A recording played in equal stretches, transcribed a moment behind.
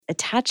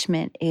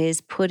attachment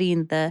is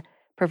putting the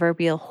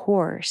proverbial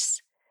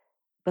horse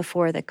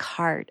before the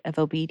cart of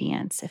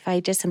obedience. If I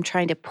just am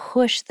trying to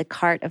push the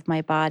cart of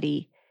my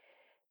body,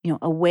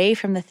 away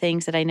from the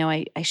things that I know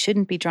I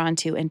shouldn't be drawn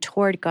to and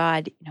toward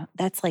God,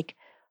 that's like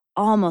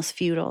almost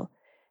futile.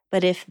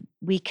 But if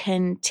we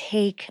can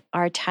take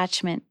our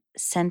attachment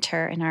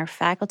center and our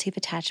faculty of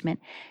attachment,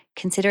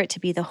 consider it to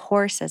be the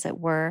horse, as it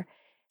were,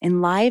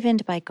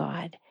 enlivened by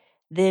God,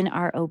 then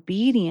our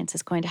obedience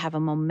is going to have a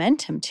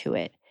momentum to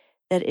it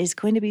that is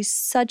going to be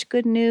such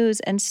good news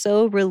and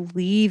so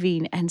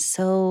relieving and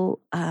so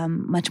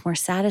much more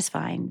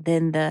satisfying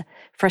than the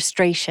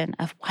frustration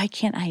of why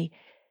can't I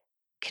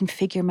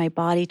configure my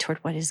body toward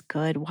what is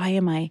good? Why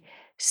am I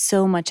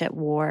so much at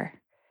war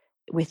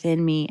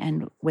within me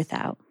and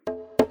without?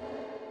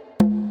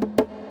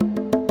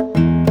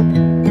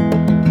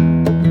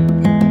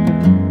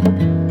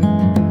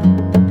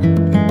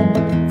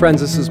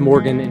 Friends, this is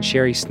Morgan and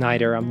Sherry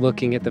Snyder. I'm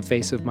looking at the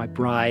face of my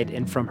bride,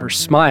 and from her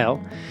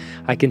smile,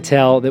 I can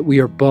tell that we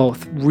are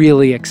both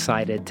really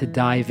excited to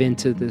dive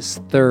into this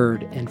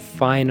third and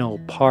final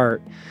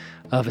part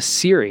of a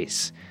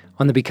series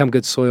on the Become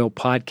Good Soil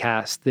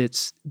podcast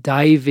that's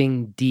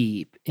diving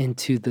deep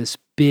into this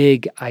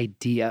big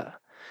idea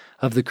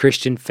of the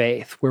Christian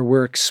faith, where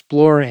we're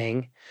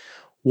exploring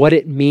what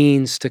it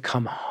means to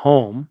come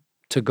home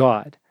to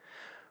God,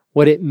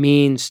 what it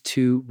means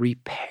to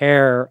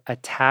repair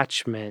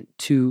attachment,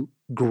 to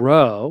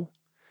grow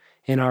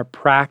in our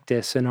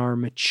practice and our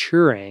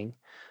maturing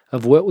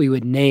of what we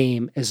would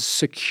name as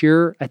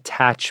secure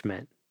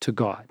attachment to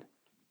God.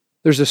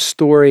 There's a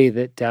story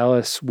that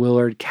Dallas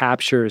Willard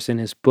captures in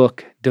his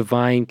book,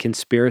 Divine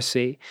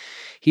Conspiracy.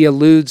 He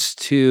alludes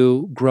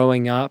to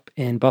growing up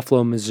in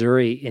Buffalo,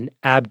 Missouri in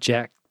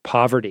abject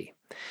poverty.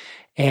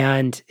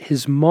 And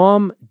his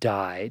mom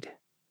died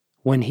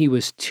when he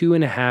was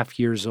 2.5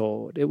 years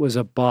old. It was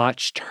a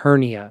botched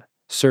hernia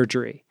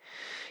surgery.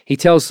 He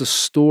tells the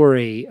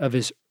story of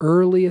his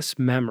earliest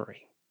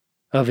memory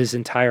of his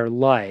entire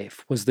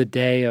life was the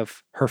day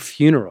of her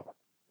funeral.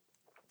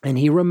 And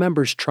he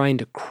remembers trying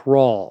to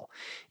crawl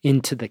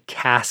into the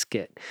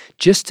casket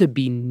just to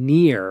be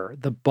near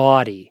the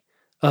body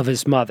of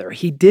his mother.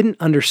 He didn't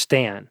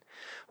understand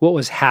what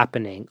was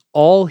happening.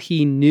 All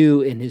he knew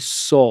in his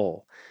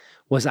soul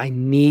was, I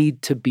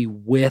need to be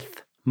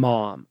with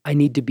Mom. I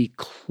need to be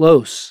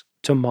close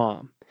to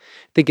Mom.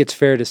 I think it's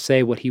fair to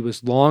say what he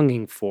was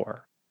longing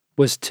for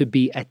was to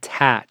be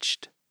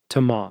attached to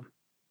Mom.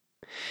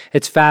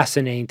 It's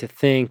fascinating to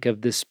think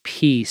of this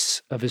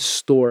piece of his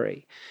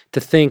story,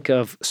 to think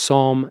of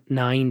Psalm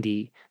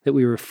 90 that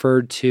we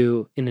referred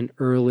to in an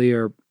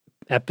earlier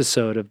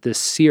episode of this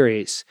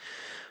series,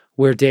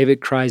 where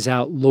David cries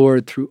out,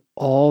 Lord, through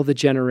all the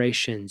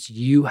generations,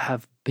 you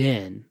have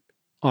been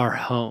our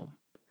home.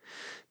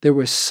 There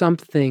was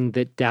something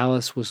that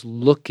Dallas was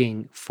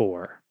looking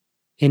for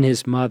in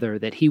his mother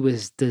that he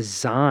was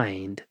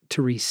designed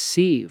to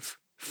receive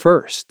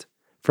first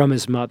from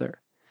his mother.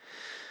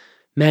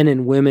 Men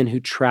and women who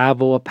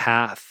travel a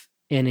path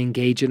and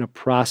engage in a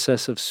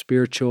process of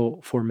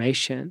spiritual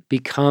formation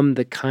become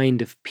the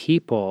kind of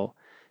people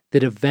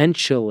that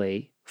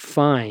eventually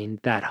find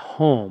that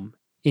home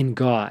in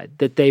God,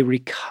 that they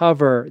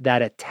recover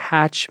that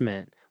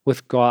attachment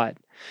with God.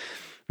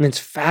 And it's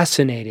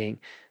fascinating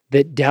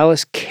that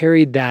Dallas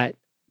carried that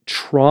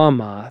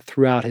trauma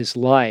throughout his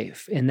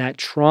life, and that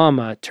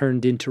trauma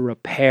turned into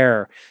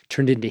repair,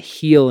 turned into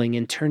healing,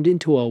 and turned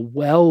into a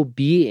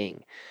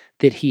well-being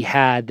that he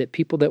had, that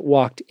people that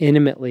walked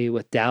intimately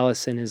with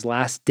Dallas in his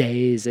last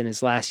days and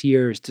his last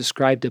years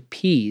described a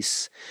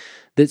peace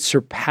that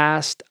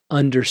surpassed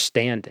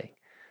understanding,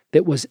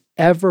 that was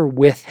ever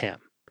with him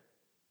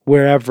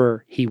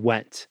wherever he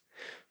went.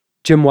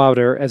 Jim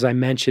Wilder, as I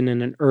mentioned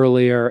in an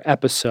earlier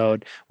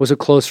episode, was a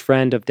close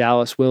friend of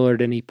Dallas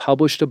Willard, and he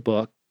published a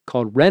book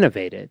called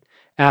Renovated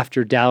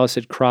after Dallas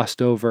had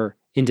crossed over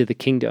into the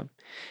kingdom.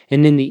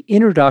 And in the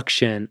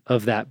introduction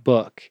of that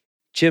book,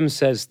 Jim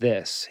says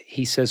this.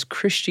 He says,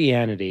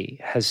 Christianity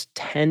has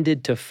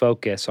tended to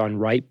focus on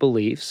right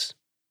beliefs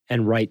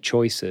and right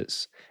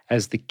choices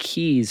as the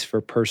keys for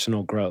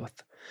personal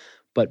growth.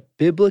 But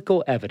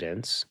biblical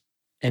evidence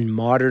and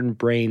modern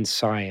brain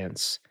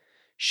science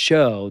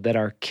show that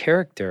our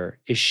character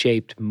is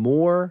shaped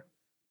more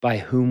by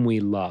whom we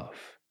love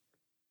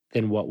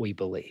than what we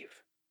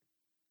believe.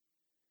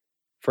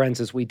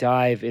 Friends, as we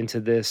dive into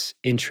this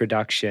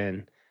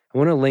introduction, I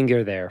want to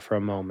linger there for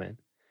a moment.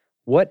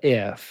 What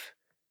if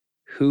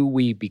who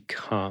we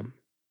become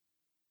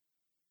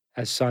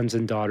as sons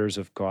and daughters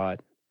of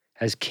God,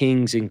 as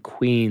kings and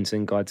queens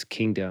in God's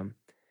kingdom,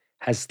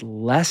 has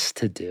less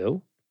to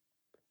do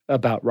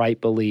about right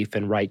belief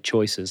and right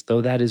choices,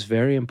 though that is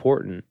very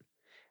important,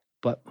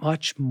 but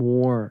much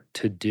more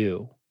to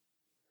do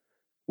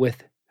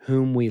with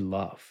whom we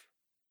love?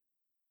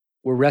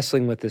 We're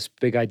wrestling with this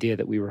big idea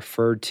that we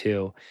referred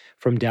to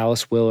from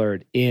Dallas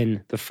Willard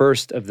in the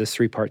first of this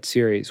 3-part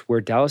series, where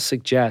Dallas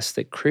suggests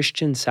that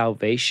Christian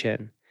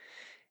salvation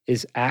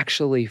is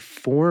actually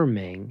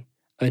forming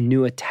a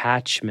new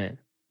attachment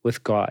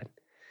with God.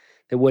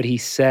 That what he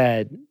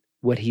said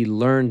what he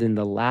learned in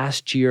the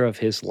last year of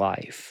his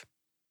life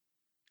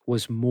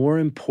was more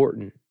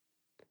important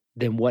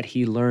than what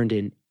he learned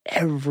in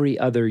every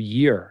other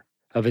year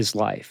of his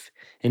life.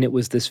 And it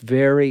was this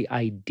very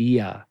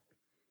idea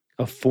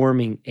of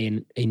forming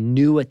a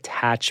new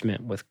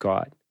attachment with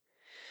God,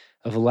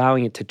 of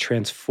allowing it to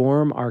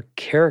transform our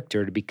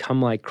character to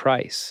become like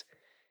Christ,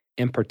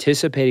 and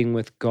participating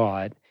with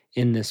God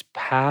in this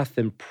path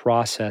and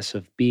process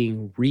of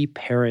being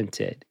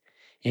reparented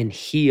and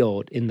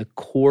healed in the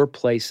core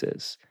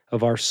places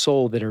of our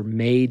soul that are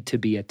made to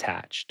be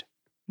attached.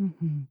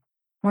 Mm-hmm.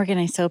 Morgan,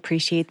 I so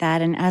appreciate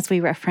that. And as we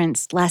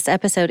referenced last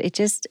episode, it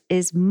just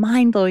is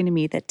mind-blowing to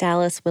me that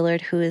Dallas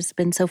Willard, who has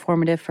been so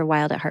formative for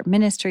Wild at Heart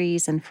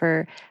Ministries and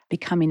for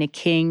becoming a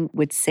king,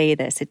 would say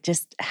this. It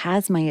just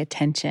has my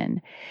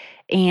attention.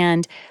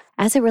 And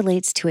as it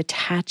relates to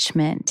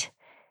attachment,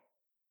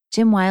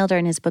 Jim Wilder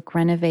in his book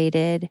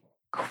Renovated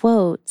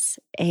quotes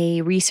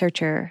a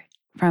researcher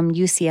from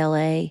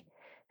UCLA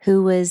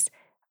who was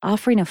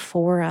offering a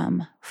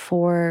forum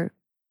for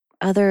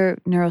other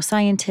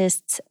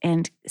neuroscientists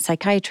and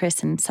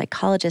psychiatrists and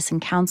psychologists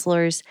and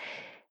counselors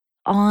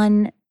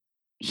on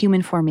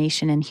human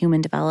formation and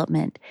human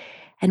development.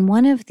 And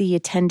one of the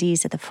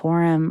attendees at the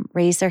forum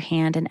raised their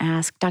hand and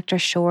asked, Dr.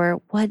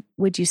 Shore, what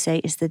would you say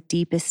is the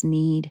deepest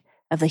need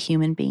of the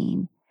human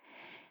being?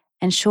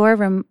 And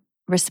Shore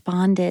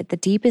responded, the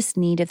deepest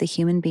need of the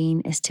human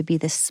being is to be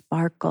the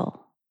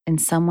sparkle in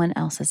someone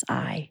else's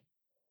eye.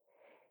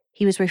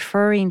 He was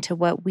referring to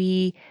what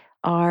we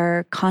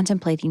are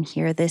contemplating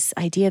here, this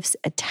idea of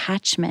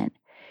attachment,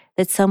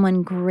 that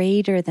someone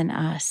greater than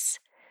us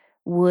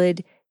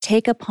would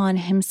take upon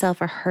himself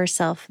or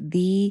herself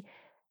the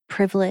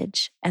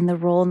privilege and the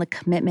role and the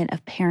commitment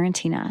of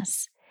parenting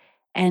us.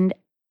 And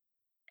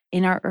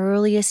in our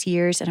earliest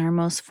years, in our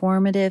most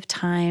formative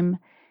time,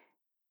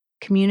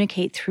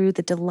 communicate through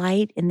the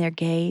delight in their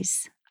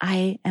gaze.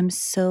 I am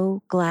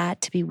so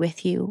glad to be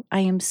with you.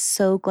 I am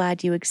so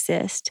glad you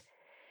exist.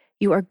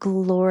 You are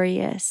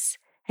glorious.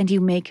 And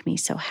you make me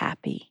so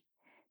happy.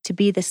 To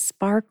be the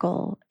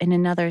sparkle in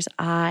another's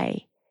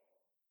eye,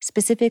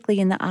 specifically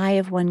in the eye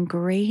of one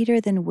greater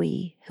than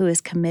we who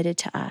is committed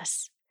to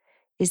us,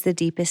 is the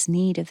deepest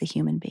need of the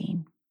human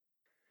being.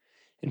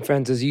 And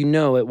friends, as you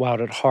know, at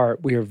Wild at Heart,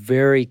 we are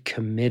very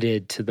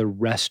committed to the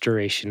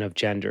restoration of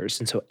genders.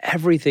 And so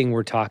everything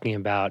we're talking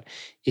about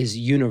is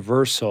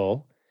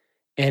universal,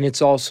 and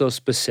it's also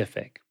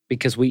specific,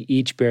 because we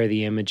each bear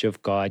the image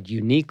of God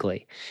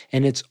uniquely.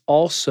 And it's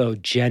also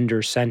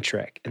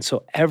gender-centric. And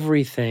so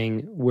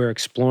everything we're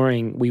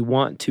exploring, we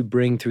want to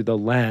bring through the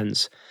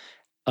lens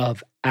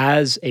of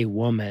as a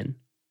woman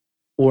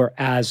or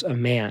as a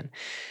man.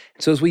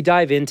 So as we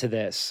dive into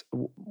this,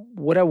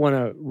 what I want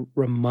to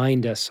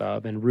remind us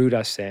of and root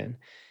us in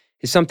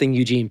is something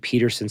Eugene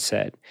Peterson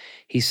said.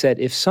 He said,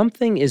 if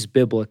something is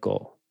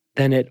biblical,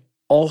 then it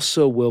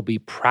also will be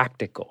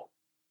practical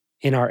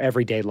in our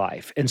everyday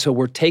life. And so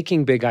we're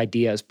taking big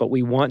ideas, but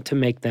we want to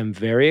make them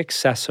very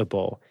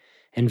accessible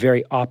and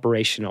very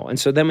operational. And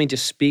so then we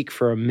just speak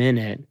for a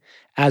minute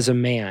as a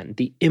man,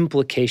 the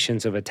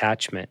implications of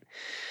attachment.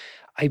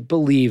 I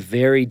believe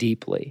very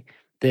deeply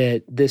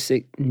that this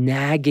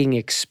nagging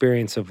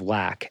experience of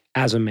lack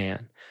as a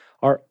man,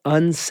 our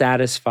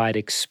unsatisfied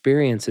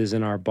experiences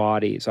in our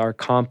bodies, our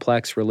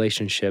complex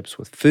relationships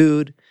with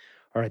food,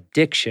 our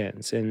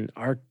addictions, and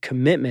our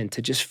commitment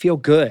to just feel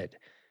good,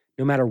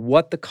 no matter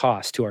what the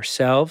cost to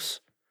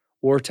ourselves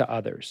or to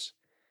others.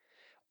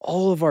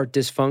 All of our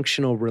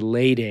dysfunctional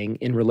relating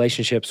in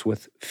relationships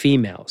with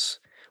females,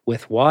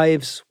 with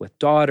wives, with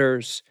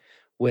daughters,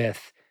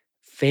 with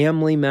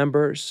family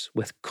members,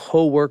 with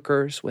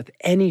coworkers, with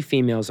any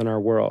females in our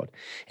world,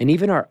 and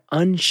even our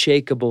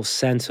unshakable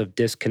sense of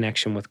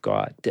disconnection with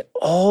God, that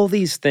all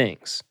these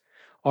things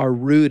are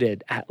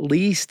rooted, at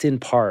least in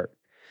part,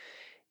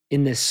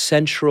 in this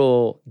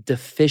central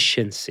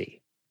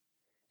deficiency.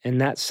 And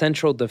that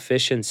central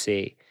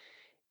deficiency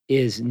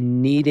is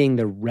needing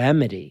the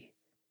remedy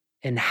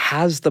and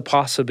has the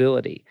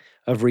possibility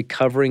of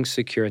recovering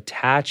secure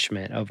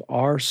attachment of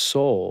our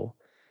soul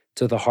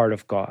to the heart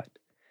of God.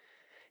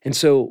 And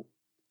so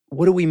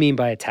what do we mean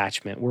by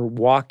attachment? We're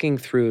walking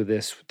through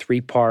this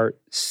 3-part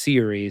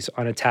series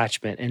on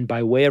attachment. And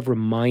by way of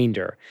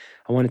reminder,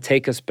 I want to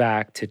take us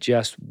back to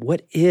just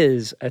what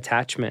is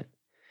attachment?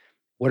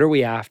 What are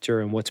we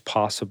after and what's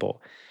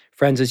possible?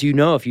 Friends, as you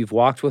know, if you've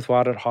walked with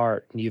Wild at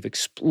Heart and you've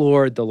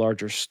explored the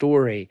larger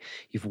story,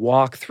 you've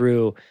walked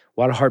through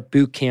Wild at Heart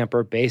Boot Camp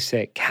or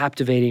Basic,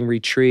 Captivating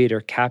Retreat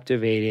or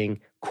Captivating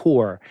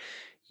Core,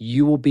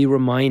 you will be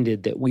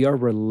reminded that we are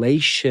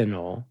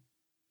relational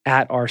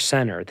at our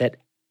center, that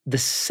the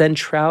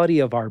centrality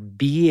of our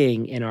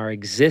being in our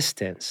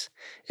existence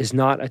is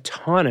not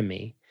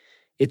autonomy,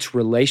 it's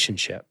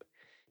relationship.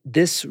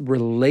 This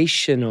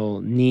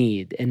relational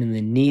need and in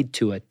the need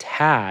to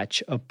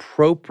attach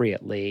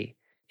appropriately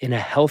in a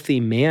healthy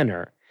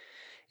manner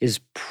is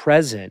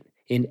present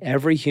in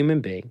every human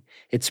being.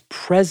 It's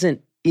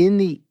present in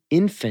the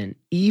infant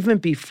even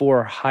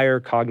before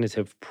higher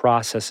cognitive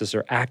processes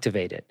are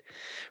activated.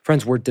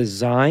 Friends, we're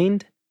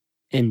designed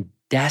and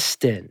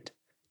destined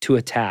to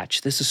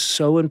attach. This is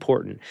so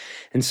important.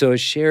 And so,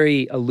 as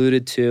Sherry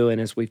alluded to, and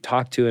as we've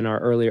talked to in our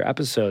earlier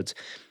episodes,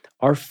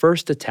 our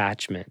first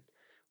attachment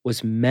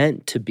was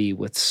meant to be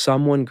with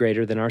someone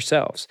greater than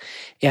ourselves.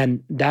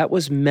 And that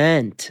was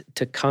meant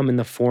to come in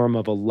the form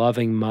of a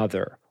loving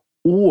mother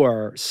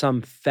or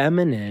some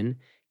feminine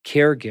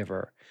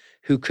caregiver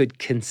who could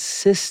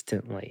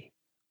consistently,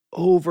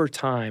 over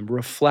time,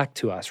 reflect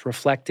to us,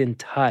 reflect in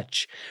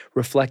touch,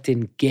 reflect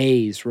in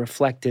gaze,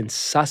 reflect in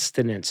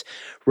sustenance,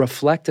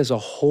 reflect as a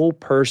whole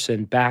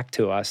person back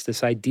to us.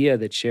 This idea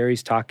that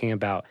Sherry's talking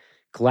about,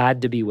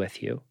 glad to be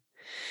with you.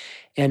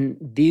 And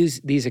these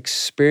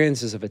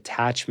experiences of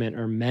attachment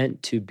are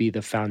meant to be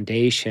the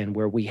foundation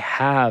where we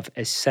have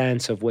a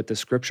sense of what the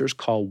scriptures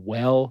call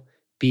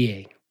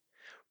well-being,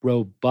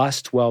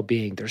 robust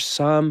well-being. There's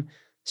some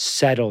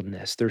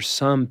settledness, there's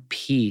some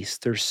peace,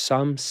 there's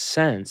some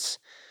sense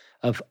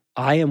of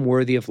I am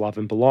worthy of love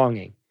and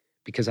belonging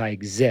because I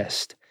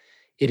exist.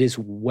 It is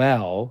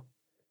well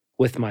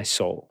with my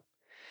soul.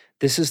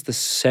 This is the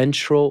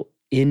central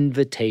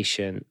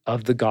invitation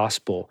of the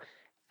gospel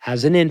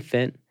as an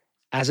infant,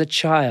 as a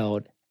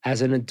child,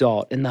 as an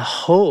adult. And the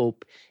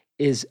hope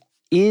is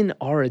in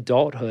our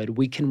adulthood,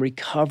 we can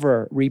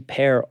recover,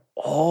 repair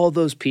all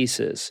those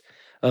pieces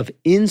of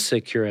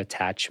insecure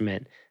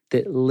attachment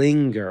that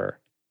linger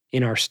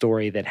in our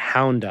story, that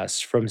hound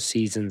us from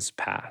seasons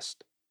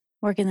past.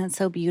 Morgan, that's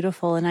so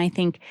beautiful. And I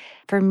think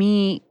for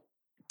me,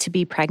 to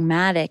be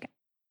pragmatic,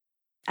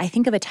 I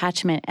think of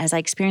attachment as I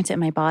experience it in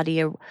my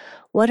body. Or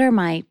what are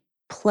my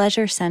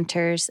pleasure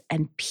centers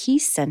and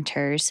peace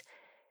centers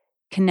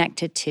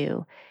connected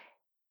to?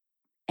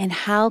 And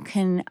how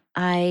can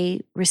I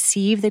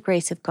receive the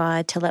grace of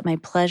God to let my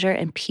pleasure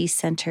and peace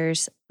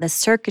centers, the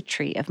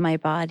circuitry of my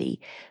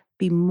body,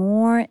 be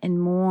more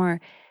and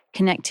more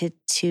connected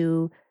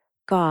to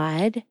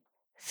God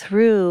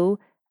through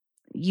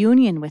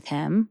union with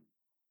Him,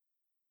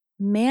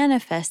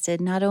 manifested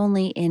not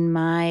only in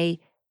my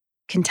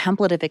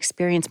contemplative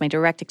experience, my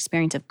direct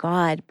experience of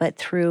God, but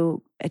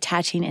through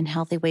attaching in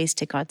healthy ways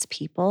to God's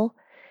people,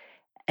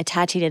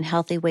 attaching in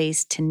healthy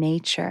ways to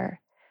nature,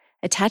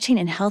 attaching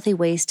in healthy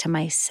ways to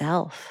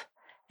myself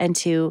and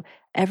to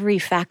every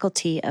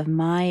faculty of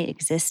my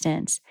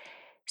existence,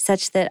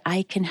 such that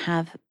I can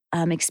have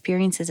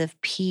experiences of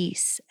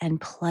peace and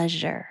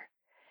pleasure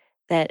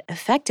that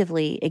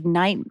effectively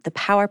ignite the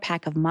power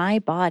pack of my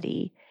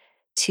body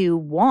to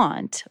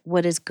want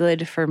what is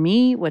good for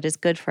me, what is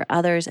good for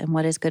others, and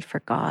what is good for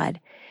God,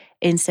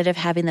 instead of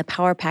having the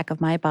power pack of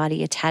my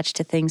body attached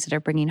to things that are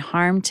bringing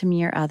harm to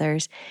me or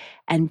others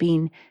and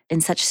being in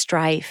such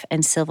strife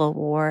and civil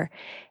war.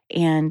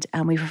 And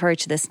we've referred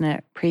to this in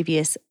a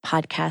previous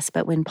podcast,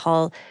 but when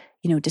Paul,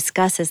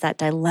 discusses that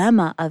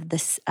dilemma of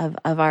this, of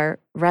our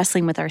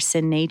wrestling with our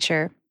sin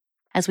nature,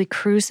 as we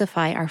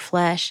crucify our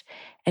flesh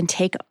and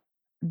take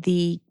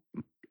the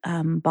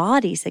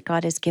bodies that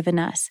God has given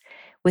us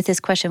with this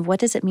question of what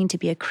does it mean to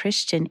be a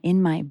Christian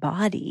in my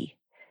body,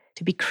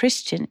 to be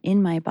Christian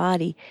in my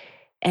body,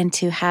 and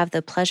to have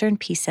the pleasure and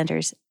peace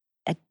centers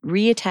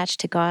reattached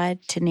to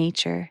God, to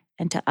nature,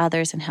 and to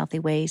others in healthy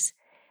ways.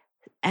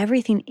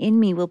 Everything in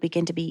me will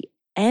begin to be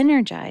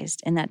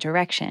energized in that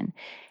direction.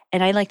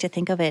 And I like to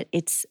think of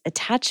its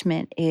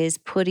attachment is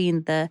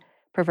putting the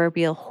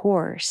proverbial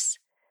horse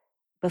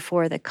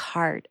before the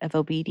cart of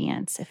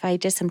obedience. If I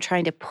just am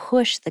trying to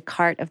push the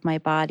cart of my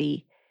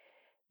body,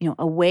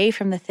 away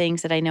from the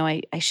things that I know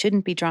I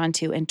shouldn't be drawn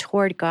to and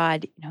toward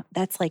God,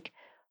 that's like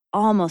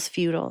almost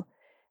futile.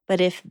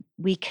 But if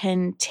we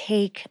can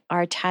take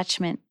our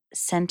attachment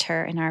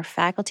center and our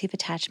faculty of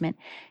attachment,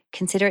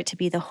 consider it to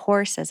be the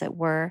horse, as it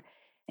were,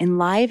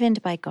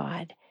 enlivened by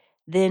God,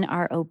 then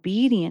our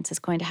obedience is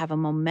going to have a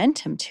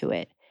momentum to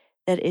it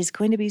that is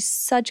going to be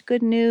such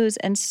good news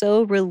and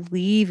so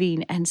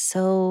relieving and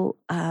so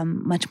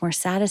much more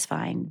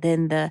satisfying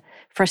than the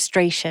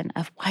frustration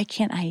of why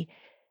can't I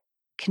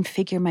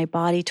configure my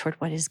body toward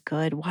what is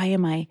good? Why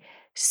am I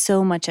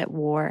so much at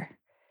war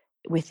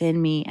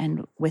within me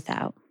and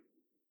without?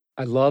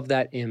 I love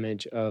that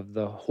image of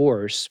the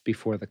horse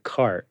before the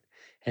cart,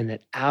 and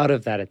that out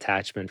of that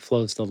attachment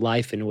flows the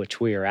life in which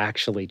we are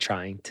actually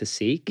trying to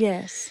seek.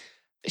 Yes.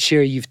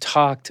 Sherry, you've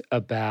talked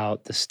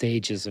about the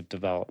stages of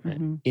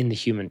development in the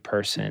human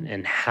person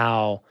and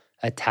how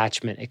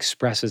attachment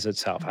expresses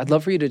itself. I'd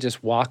love for you to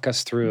just walk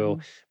us through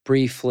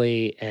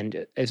briefly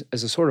and as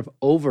a sort of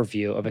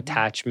overview of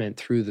attachment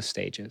through the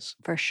stages.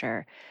 For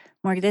sure.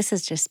 Morgan, this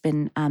has just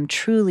been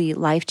truly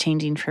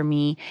life-changing for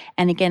me.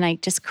 And again, I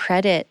just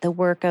credit the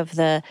work of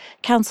the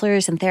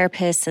counselors and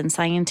therapists and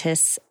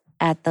scientists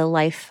at the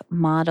Life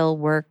Model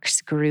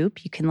Works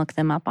group. You can look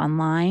them up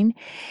online.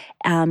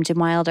 Jim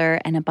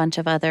Wilder and a bunch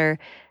of other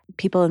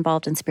people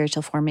involved in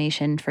spiritual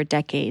formation for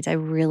decades. I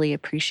really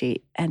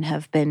appreciate and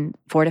have been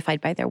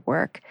fortified by their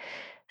work.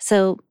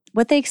 So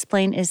what they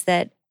explain is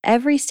that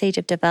every stage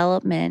of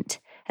development,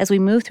 as we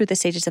move through the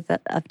stages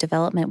of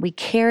development, we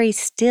carry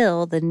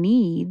still the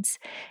needs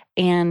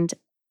and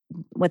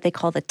what they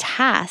call the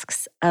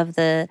tasks of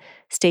the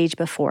stage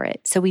before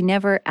it. So we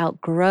never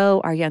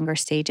outgrow our younger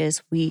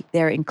stages.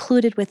 They're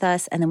included with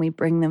us, and then we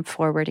bring them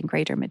forward in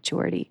greater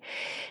maturity.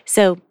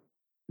 So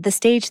the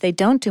stage they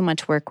don't do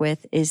much work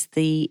with is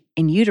the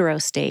in utero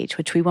stage,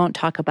 which we won't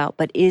talk about,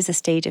 but is a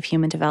stage of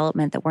human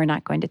development that we're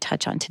not going to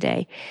touch on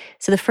today.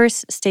 So the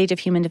first stage of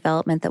human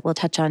development that we'll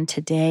touch on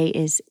today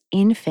is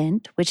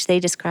infant, which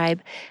they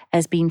describe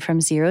as being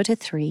from 0 to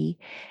 3.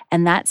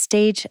 And that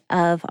stage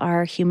of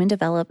our human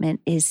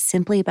development is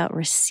simply about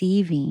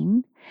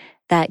receiving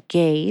that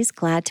gaze,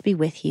 glad to be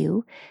with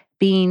you,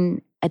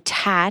 being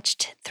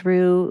attached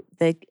through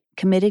the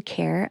committed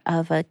care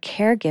of a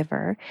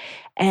caregiver,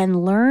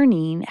 and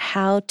learning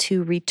how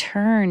to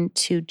return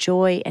to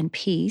joy and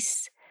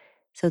peace.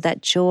 So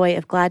that joy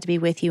of glad to be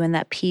with you and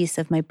that peace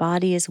of my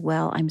body is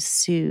well, I'm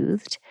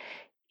soothed,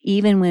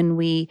 even when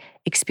we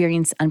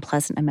experience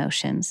unpleasant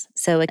emotions.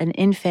 So an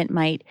infant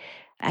might,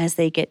 as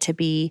they get to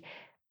be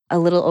a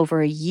little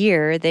over a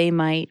year, they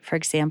might, for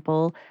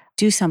example,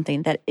 do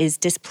something that is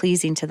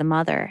displeasing to the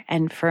mother.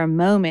 And for a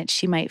moment,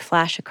 she might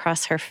flash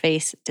across her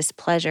face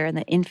displeasure, and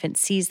the infant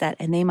sees that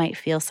and they might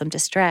feel some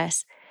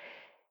distress.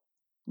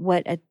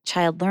 What a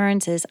child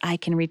learns is I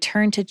can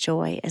return to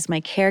joy as my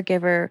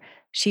caregiver.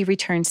 She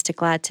returns to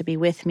glad to be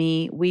with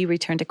me. We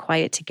return to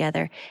quiet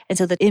together. And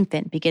so the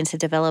infant begins to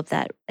develop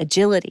that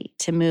agility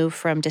to move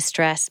from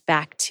distress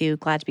back to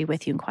glad to be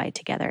with you and quiet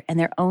together. And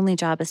their only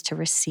job is to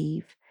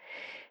receive.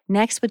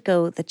 Next would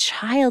go the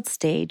child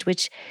stage,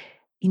 which,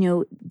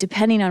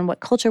 depending on what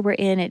culture we're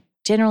in, it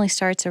generally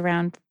starts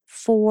around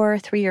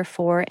 3 or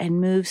 4, and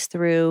moves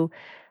through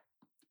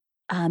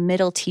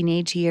middle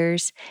teenage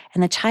years.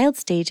 And the child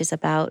stage is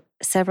about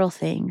several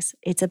things.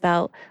 It's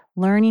about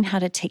learning how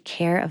to take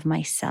care of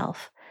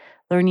myself,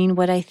 learning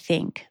what I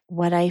think,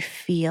 what I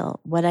feel,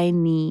 what I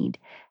need,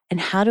 and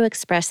how to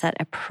express that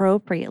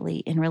appropriately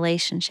in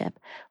relationship,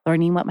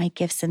 learning what my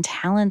gifts and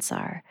talents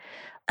are.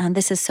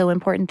 This is so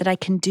important that I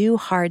can do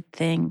hard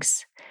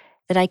things,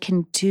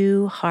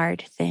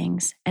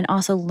 and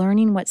also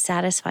learning what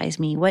satisfies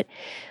me,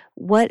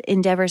 what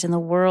endeavors in the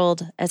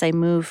world as I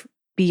move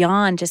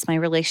beyond just my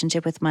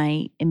relationship with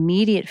my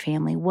immediate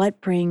family, what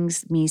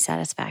brings me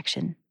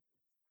satisfaction.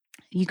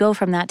 You go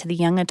from that to the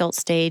young adult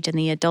stage and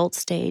the adult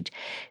stage.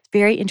 It's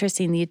very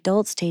interesting. The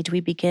adult stage, we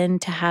begin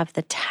to have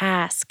the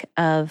task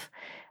of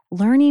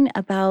learning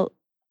about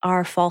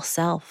our false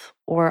self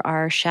or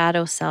our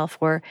shadow self,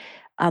 or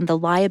the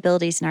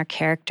liabilities in our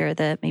character,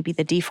 maybe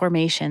the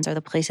deformations or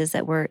the places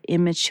that we're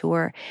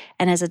immature.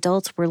 And as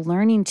adults, we're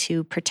learning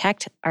to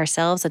protect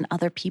ourselves and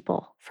other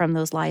people from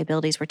those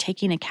liabilities. We're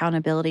taking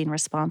accountability and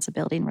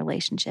responsibility in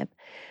relationship.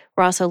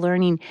 We're also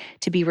learning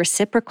to be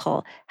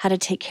reciprocal, how to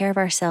take care of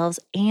ourselves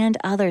and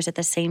others at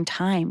the same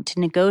time, to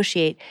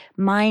negotiate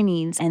my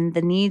needs and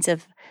the needs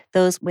of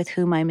those with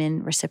whom I'm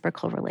in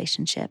reciprocal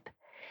relationship.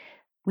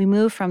 We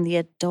move from the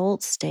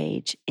adult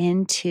stage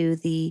into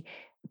the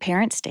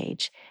parent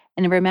stage.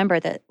 And remember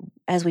that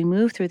as we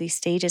move through these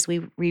stages,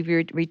 we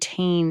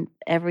retain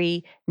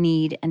every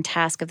need and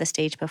task of the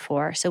stage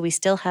before. So we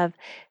still have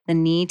the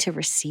need to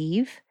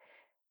receive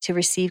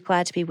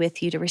glad to be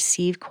with you, to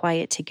receive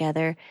quiet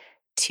together,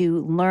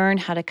 to learn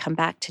how to come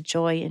back to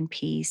joy and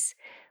peace.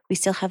 We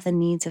still have the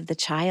needs of the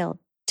child,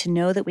 to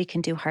know that we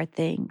can do hard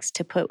things,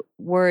 to put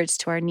words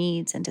to our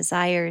needs and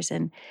desires,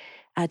 and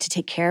to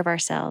take care of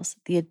ourselves.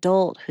 The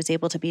adult who's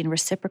able to be in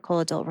reciprocal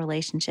adult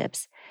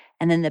relationships.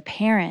 And then the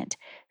parent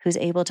who's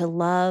able to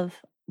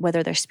love,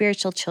 whether they're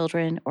spiritual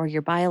children or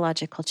your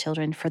biological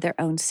children, for their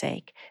own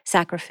sake,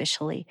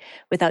 sacrificially,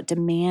 without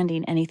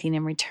demanding anything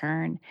in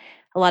return.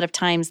 A lot of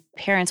times,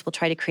 parents will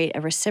try to create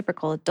a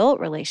reciprocal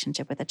adult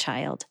relationship with a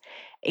child,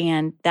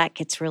 and that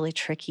gets really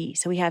tricky.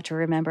 So we have to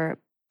remember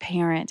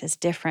parent is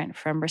different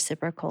from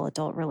reciprocal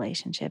adult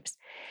relationships.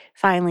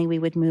 Finally, we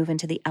would move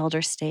into the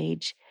elder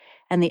stage,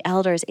 and the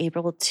elder is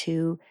able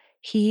to,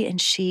 he and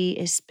she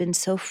has been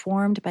so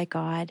formed by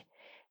God.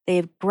 They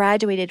have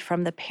graduated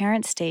from the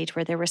parent stage,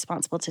 where they're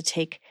responsible to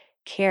take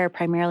care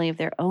primarily of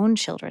their own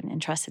children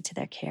entrusted to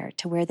their care,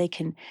 to where they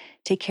can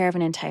take care of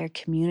an entire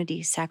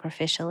community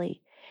sacrificially.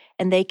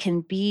 And they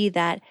can be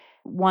that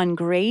one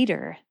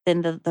greater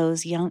than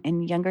those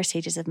younger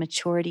stages of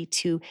maturity,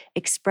 to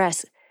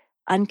express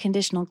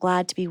unconditional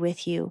glad to be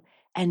with you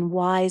and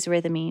wise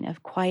rhythming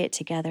of quiet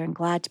together and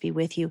glad to be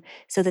with you,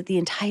 so that the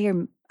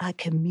entire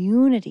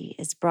community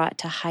is brought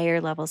to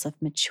higher levels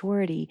of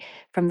maturity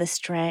from the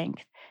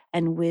strength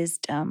and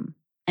wisdom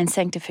and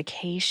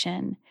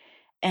sanctification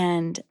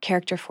and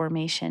character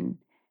formation,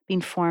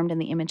 being formed in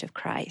the image of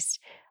Christ.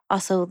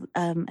 Also,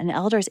 an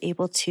elder is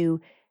able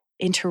to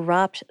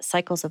interrupt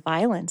cycles of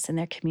violence in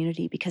their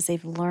community, because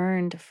they've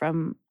learned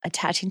from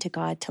attaching to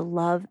God to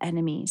love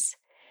enemies.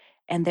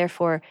 And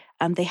therefore,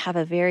 they have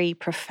a very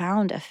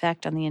profound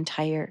effect on the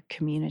entire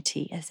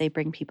community as they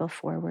bring people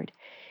forward.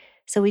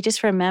 So we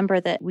just remember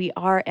that we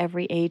are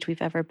every age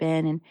we've ever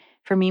been. And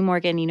for me,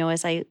 Morgan,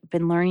 as I've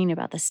been learning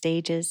about the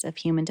stages of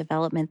human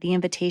development, the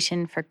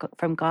invitation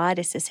from God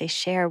is to say,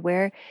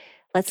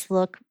 let's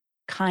look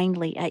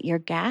kindly at your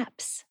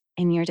gaps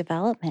in your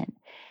development.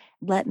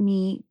 let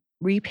me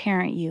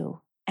reparent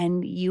you,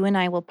 and you and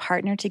I will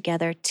partner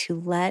together to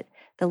let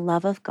the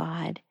love of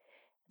God,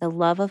 the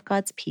love of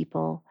God's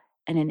people,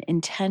 and an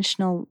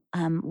intentional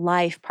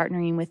life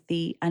partnering with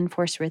the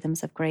unforced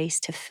rhythms of grace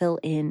to fill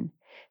in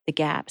the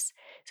gaps.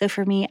 So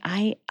for me,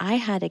 I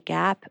had a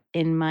gap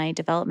in my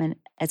development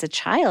as a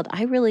child.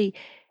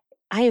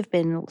 I have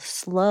been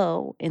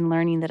slow in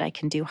learning that I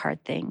can do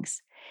hard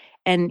things.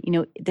 And,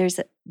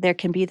 there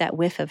can be that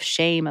whiff of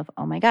shame of,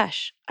 oh my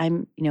gosh,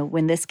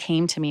 when this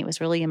came to me, it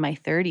was really in my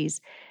 30s.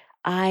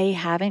 I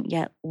haven't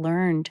yet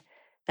learned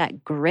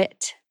that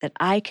grit that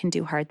I can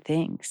do hard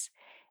things.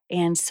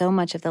 And so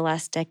much of the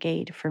last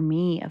decade for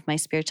me of my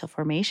spiritual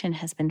formation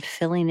has been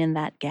filling in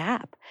that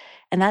gap.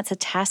 And that's a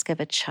task of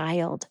a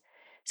child.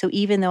 So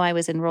even though I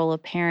was in role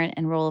of parent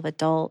and role of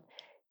adult,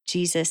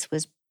 Jesus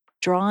was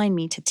drawing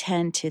me to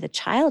tend to the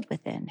child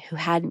within who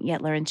hadn't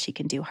yet learned she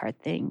can do hard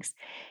things.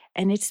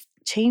 And it's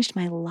changed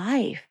my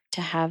life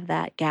to have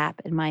that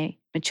gap in my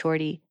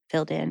maturity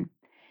filled in.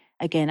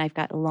 Again, I've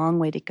got a long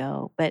way to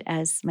go, but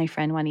as my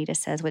friend Juanita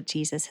says, what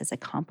Jesus has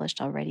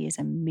accomplished already is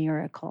a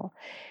miracle.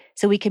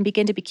 So we can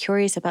begin to be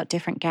curious about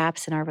different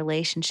gaps in our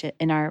relationship,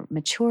 in our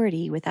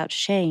maturity without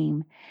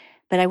shame.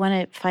 But I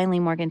want to finally,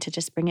 Morgan, to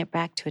just bring it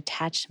back to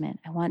attachment.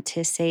 I want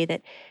to say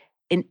that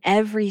in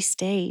every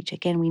stage,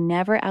 again, we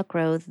never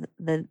outgrow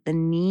the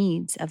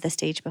needs of the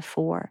stage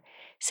before.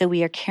 So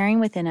we are carrying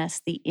within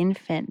us the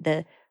infant,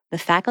 the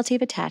faculty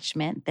of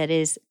attachment that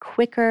is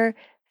quicker,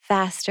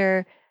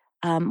 faster,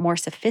 more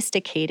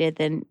sophisticated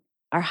than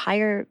our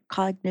higher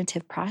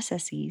cognitive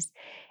processes.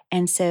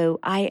 And so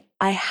I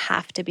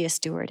have to be a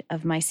steward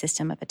of my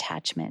system of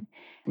attachment.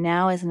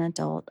 Now, as an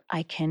adult,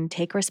 I can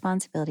take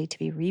responsibility to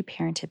be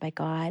reparented by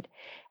God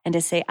and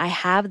to say, I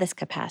have this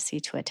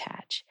capacity to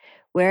attach.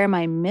 Where am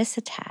I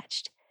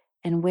misattached?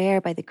 And where,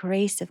 by the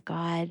grace of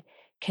God,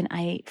 can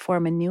I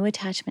form a new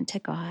attachment to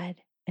God,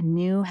 a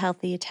new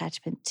healthy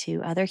attachment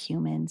to other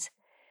humans,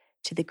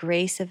 to the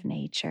grace of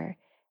nature,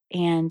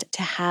 and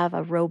to have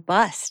a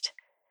robust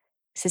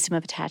system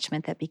of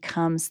attachment that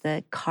becomes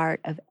the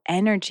cart of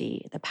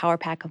energy, the power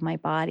pack of my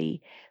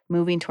body,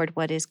 moving toward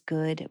what is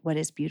good, what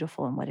is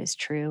beautiful, and what is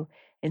true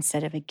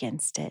instead of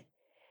against it.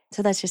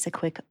 So that's just a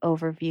quick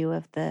overview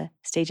of the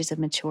stages of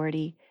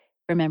maturity,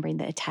 remembering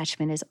that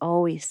attachment is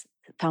always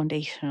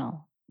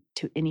foundational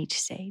in each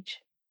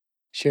stage.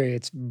 Sherry,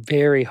 it's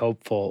very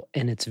hopeful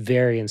and it's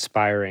very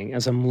inspiring.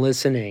 As I'm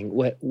listening,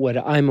 what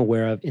I'm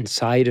aware of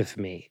inside of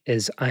me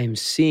is I'm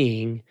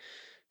seeing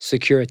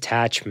secure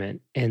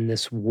attachment and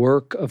this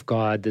work of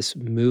God, this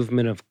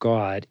movement of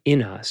God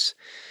in us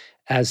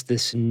as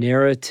this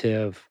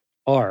narrative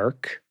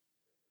arc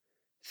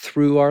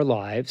through our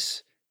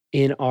lives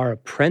in our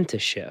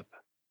apprenticeship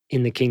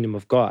in the kingdom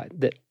of God,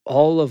 that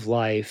all of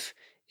life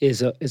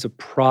is a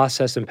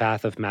process and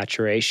path of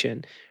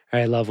maturation.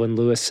 I love when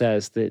Lewis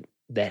says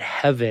that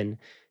heaven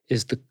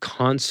is the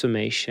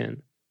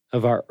consummation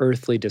of our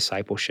earthly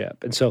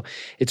discipleship. And so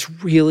it's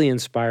really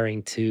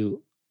inspiring to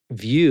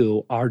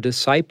view our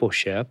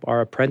discipleship,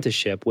 our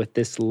apprenticeship with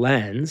this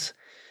lens,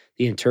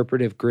 the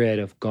interpretive grid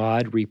of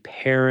God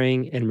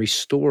repairing and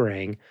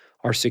restoring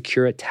our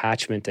secure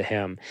attachment to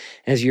Him.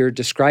 As you're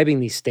describing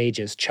these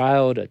stages,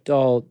 child,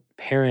 adult,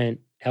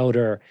 parent,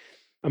 elder,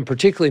 I'm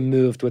particularly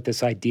moved with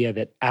this idea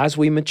that as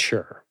we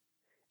mature,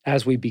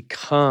 as we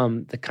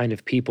become the kind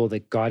of people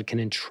that God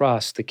can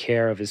entrust the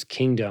care of His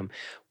kingdom,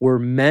 we're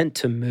meant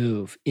to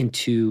move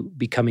into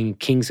becoming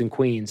kings and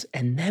queens.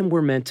 And then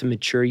we're meant to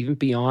mature even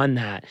beyond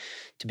that,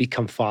 to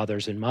become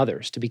fathers and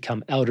mothers, to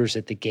become elders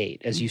at the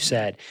gate, as you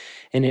said.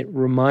 And it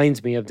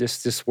reminds me of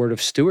this word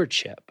of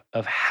stewardship,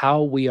 of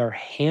how we are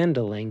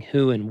handling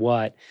who and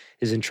what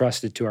is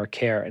entrusted to our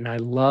care. And I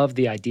love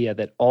the idea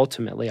that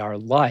ultimately our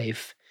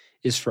life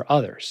is for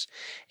others.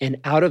 And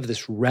out of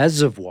this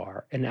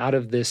reservoir and out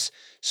of this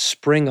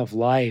spring of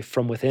life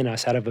from within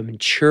us, out of a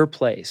mature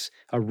place,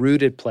 a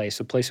rooted place,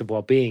 a place of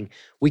well-being,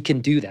 we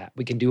can do that.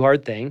 We can do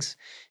hard things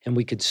and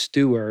we could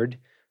steward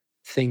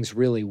things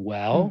really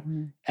well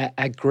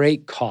at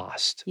great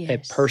cost,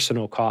 at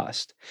personal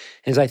cost.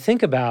 As I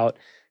think about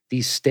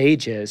these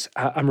stages,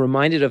 I'm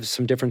reminded of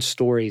some different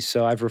stories.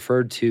 So I've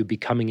referred to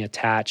Becoming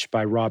Attached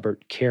by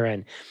Robert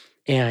Caron.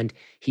 And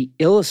he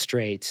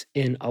illustrates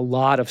in a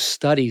lot of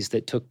studies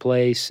that took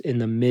place in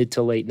the mid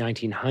to late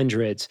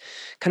 1900s,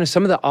 kind of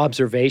some of the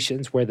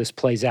observations where this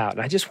plays out.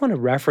 And I just want to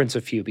reference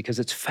a few because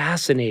it's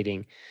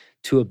fascinating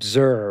to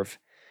observe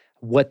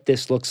what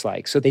this looks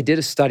like. So they did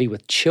a study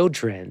with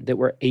children that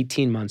were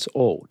 18 months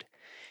old.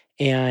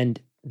 And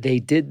they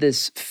did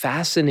this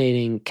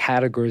fascinating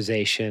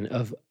categorization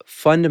of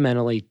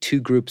fundamentally two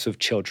groups of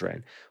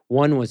children.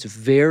 One was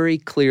very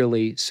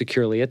clearly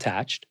securely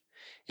attached,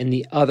 and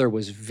the other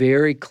was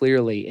very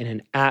clearly in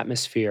an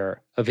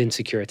atmosphere of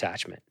insecure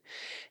attachment.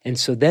 And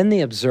so then they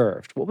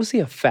observed, what was the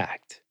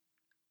effect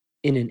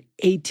in an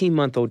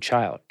 18-month-old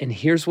child? And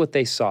here's what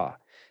they saw: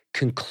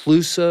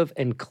 conclusive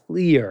and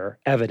clear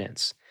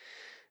evidence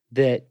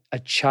that a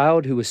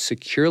child who was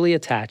securely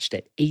attached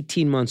at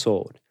 18 months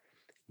old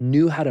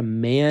knew how to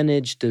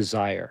manage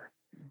desire,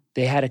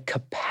 they had a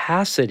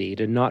capacity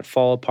to not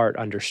fall apart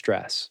under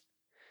stress.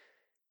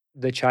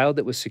 The child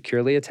that was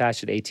securely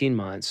attached at 18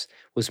 months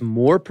was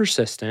more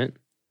persistent,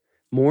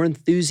 more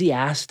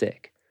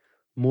enthusiastic,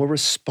 more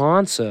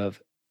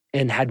responsive,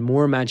 and had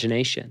more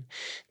imagination.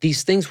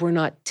 These things were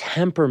not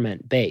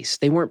temperament based.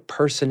 They weren't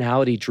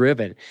personality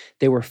driven.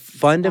 They were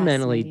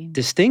fundamentally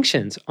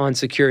distinctions on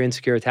secure and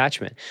insecure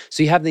attachment.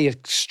 So you have the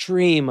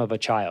extreme of a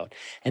child.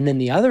 And then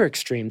the other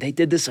extreme, they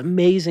did this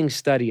amazing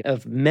study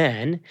of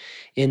men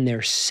in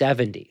their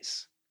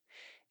 70s.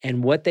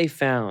 And what they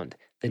found,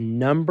 the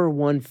number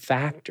one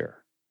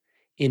factor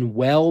in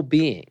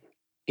well-being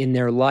in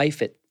their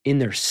life in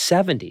their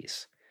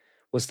 70s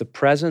was the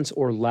presence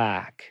or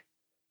lack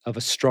of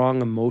a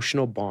strong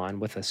emotional bond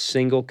with a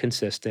single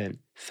consistent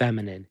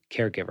feminine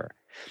caregiver.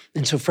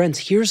 And so, friends,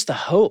 here's the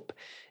hope,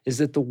 is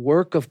that the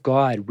work of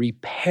God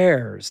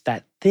repairs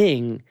that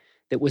thing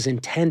that was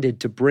intended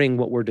to bring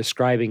what we're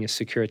describing as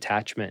secure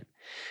attachment.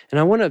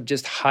 And I want to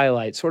just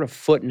highlight, sort of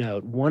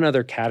footnote, one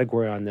other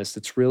category on this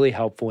that's really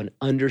helpful in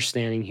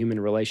understanding human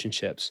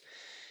relationships.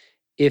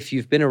 If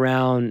you've been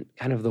around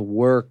kind of the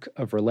work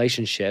of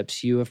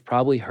relationships, you have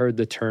probably heard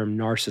the term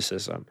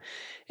narcissism.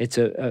 It's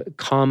a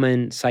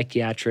common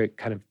psychiatric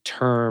kind of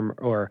term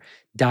or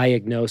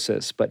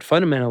diagnosis, but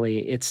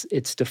fundamentally it's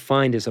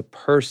defined as a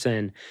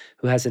person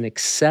who has an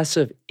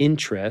excessive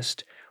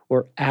interest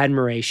or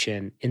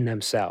admiration in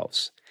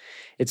themselves.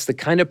 It's the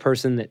kind of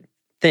person that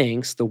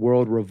thinks the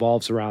world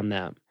revolves around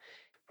them.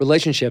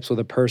 Relationships with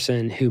a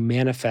person who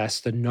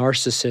manifests the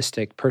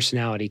narcissistic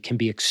personality can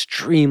be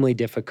extremely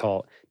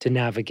difficult to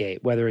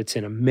navigate, whether it's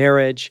in a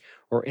marriage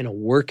or in a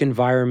work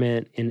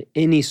environment, in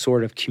any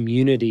sort of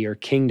community or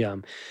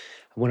kingdom,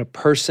 when a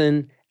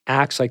person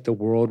acts like the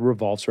world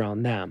revolves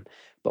around them.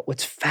 But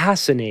what's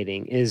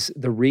fascinating is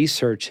the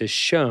research has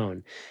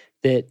shown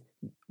that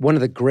one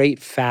of the great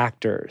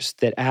factors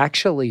that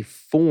actually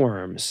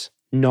forms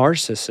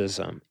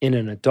narcissism in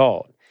an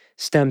adult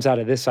stems out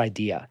of this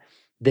idea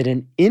that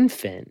an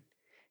infant,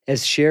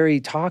 as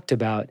Sherry talked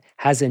about,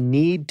 has a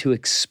need to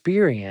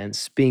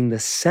experience being the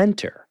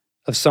center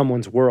of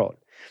someone's world.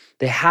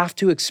 They have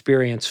to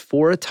experience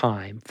for a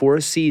time, for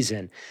a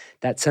season,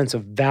 that sense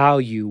of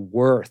value,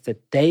 worth,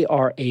 that they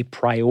are a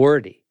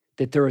priority,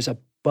 that there is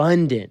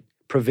abundant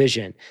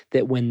provision,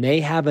 that when they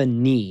have a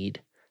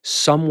need,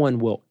 someone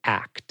will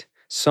act,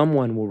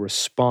 someone will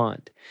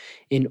respond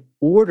in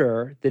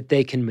order that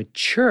they can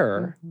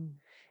mature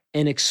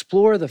and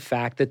explore the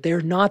fact that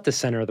they're not the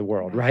center of the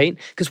world, right?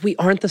 Because we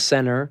aren't the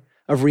center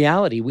of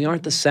reality. We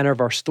aren't the center of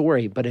our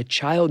story, but a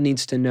child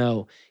needs to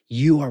know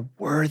you are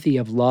worthy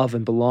of love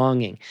and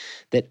belonging,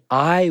 that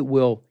I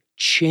will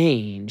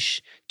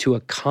change to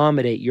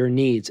accommodate your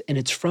needs. And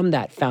it's from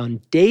that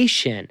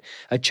foundation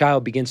a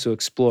child begins to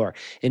explore.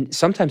 And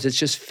sometimes it's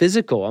just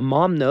physical. A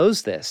mom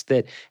knows this,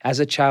 that as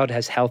a child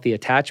has healthy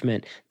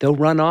attachment, they'll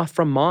run off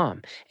from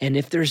mom. And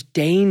if there's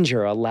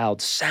danger, a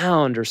loud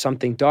sound or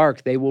something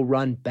dark, they will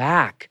run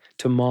back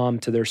to mom,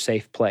 to their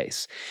safe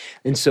place.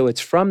 And so it's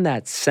from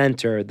that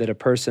center that a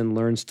person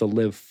learns to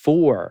live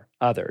for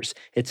others.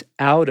 It's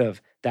out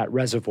of that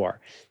reservoir.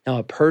 Now,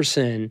 a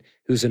person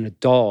who's an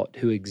adult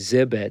who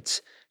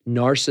exhibits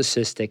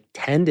narcissistic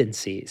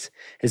tendencies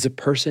is a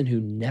person who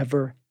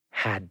never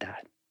had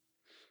that.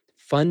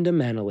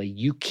 Fundamentally,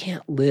 you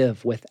can't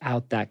live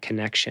without that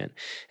connection.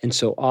 And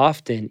so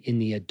often in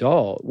the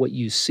adult, what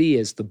you see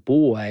is the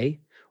boy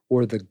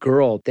or the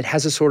girl that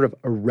has a sort of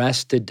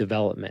arrested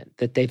development,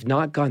 that they've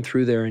not gone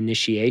through their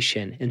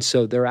initiation. And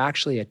so they're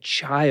actually a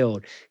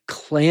child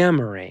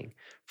clamoring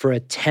for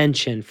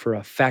attention, for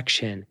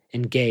affection,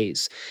 and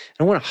gaze.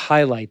 And I want to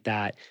highlight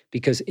that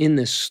because in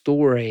this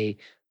story,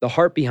 the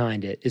heart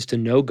behind it is to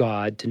know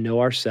God, to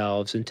know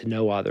ourselves, and to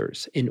know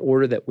others in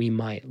order that we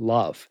might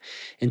love.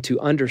 And to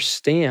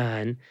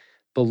understand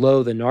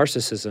below the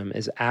narcissism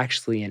is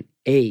actually an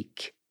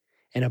ache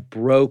and a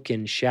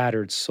broken,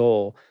 shattered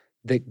soul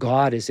that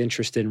God is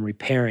interested in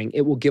repairing.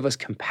 It will give us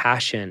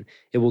compassion.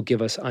 It will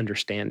give us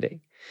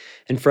understanding.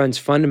 And friends,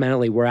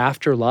 fundamentally, we're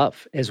after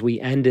love. As we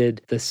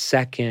ended the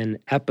second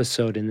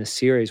episode in this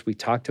series, we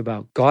talked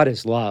about God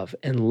is love,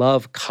 and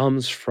love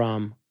comes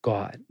from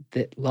God,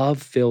 that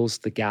love fills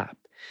the gap.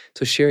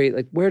 So Sherry,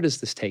 where does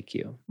this take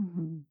you?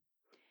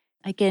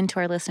 Again, to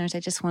our listeners, I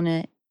just want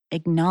to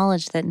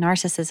acknowledge that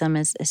narcissism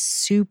is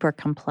super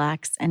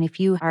complex. And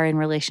if you are in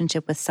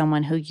relationship with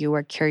someone who you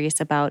are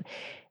curious about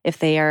if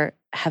they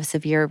have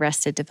severe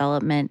arrested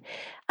development,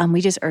 we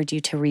just urge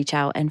you to reach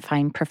out and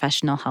find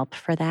professional help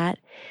for that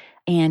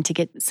and to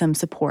get some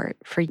support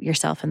for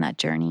yourself in that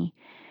journey.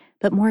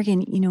 But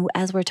Morgan,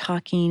 as we're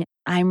talking,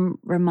 I'm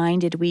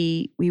reminded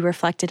we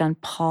reflected on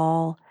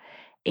Paul,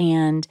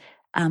 and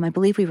I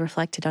believe we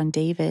reflected on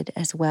David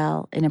as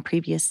well in a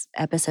previous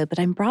episode, but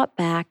I'm brought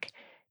back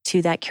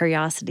to that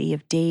curiosity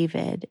of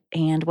David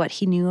and what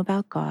he knew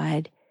about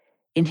God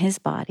in his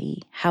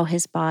body, how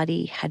his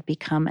body had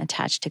become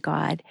attached to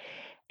God.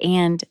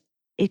 And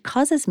it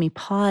causes me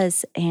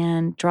pause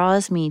and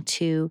draws me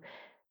to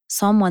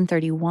Psalm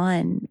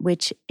 131,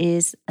 which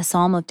is a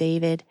psalm of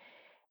David.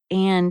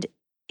 And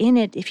in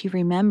it, if you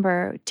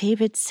remember,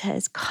 David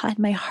says, God,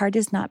 my heart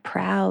is not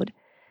proud.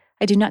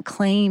 I do not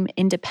claim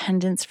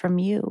independence from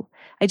you.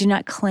 I do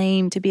not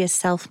claim to be a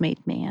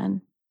self-made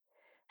man.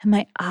 And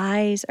my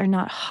eyes are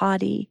not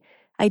haughty.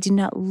 I do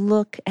not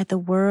look at the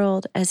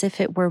world as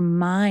if it were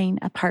mine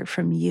apart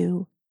from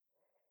you.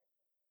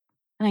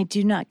 And I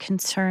do not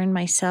concern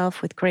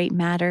myself with great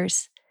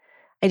matters.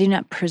 I do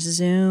not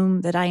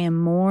presume that I am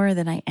more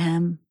than I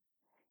am,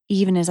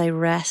 even as I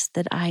rest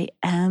that I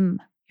am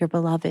your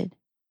beloved.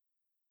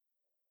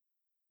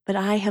 But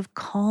I have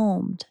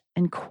calmed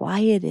and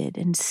quieted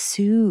and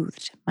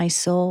soothed my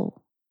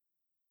soul.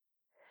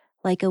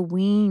 Like a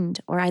weaned,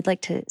 or I'd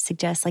like to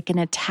suggest like an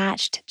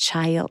attached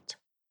child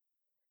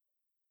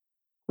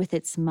with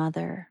its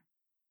mother.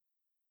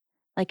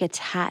 Like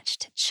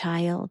attached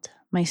child,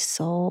 my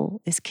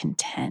soul is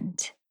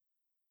content.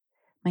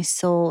 My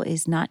soul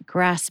is not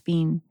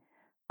grasping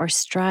or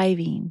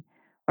striving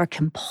or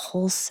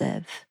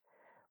compulsive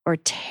or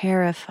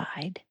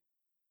terrified,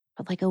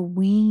 but like a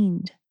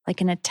weaned,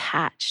 like an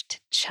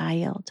attached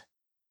child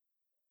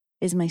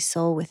is my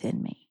soul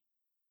within me.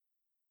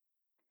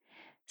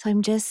 So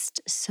I'm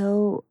just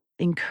so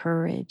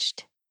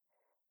encouraged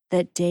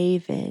that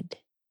David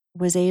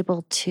was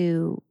able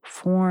to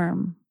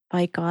form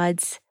by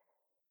God's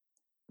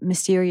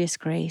mysterious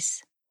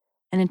grace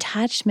an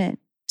attachment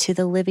to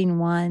the living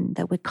one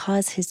that would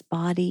cause his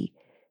body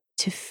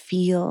to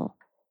feel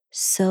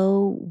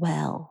so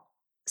well,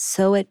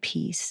 so at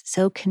peace,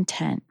 so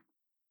content,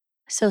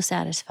 so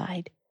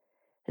satisfied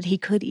that he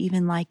could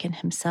even liken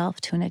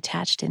himself to an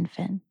attached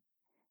infant.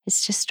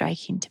 It's just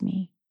striking to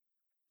me.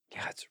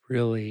 Yeah, that's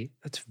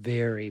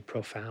very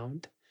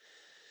profound.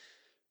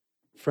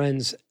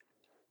 Friends,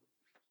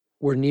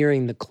 we're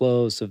nearing the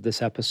close of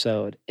this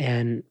episode.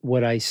 And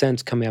what I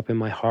sense coming up in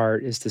my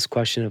heart is this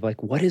question of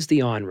like, what is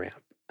the on-ramp?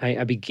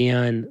 I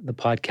began the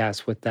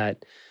podcast with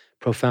that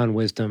profound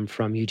wisdom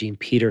from Eugene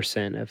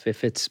Peterson of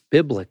if it's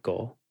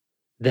biblical,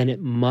 then it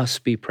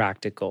must be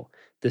practical.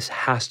 This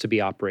has to be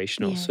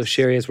operational. Yes. So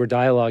Sherry, as we're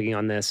dialoguing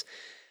on this,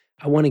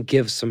 I want to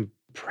give some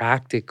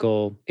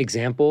practical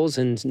examples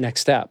and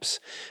next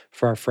steps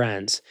for our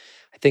friends.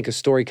 I think a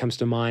story comes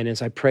to mind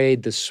as I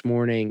prayed this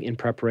morning in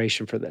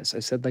preparation for this. I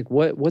said, like,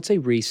 what's a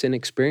recent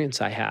experience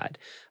I had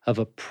of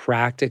a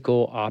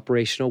practical,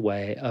 operational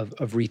way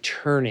of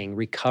returning,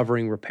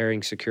 recovering,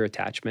 repairing secure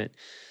attachment?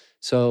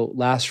 So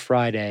last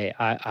Friday,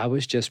 I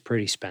was just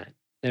pretty spent.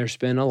 There's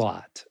been a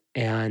lot,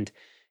 and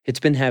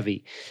it's been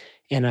heavy.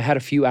 And I had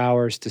a few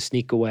hours to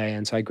sneak away.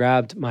 And so I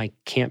grabbed my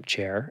camp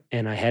chair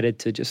and I headed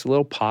to just a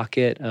little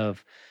pocket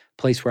of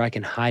place where I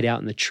can hide out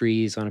in the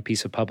trees on a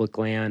piece of public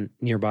land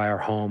nearby our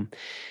home.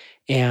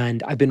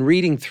 And I've been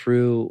reading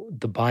through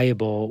the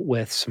Bible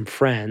with some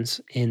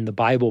friends in the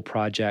Bible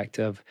project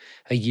of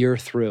a year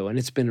through, and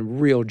it's been a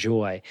real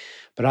joy.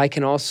 But I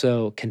can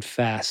also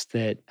confess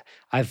that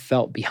I've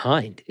felt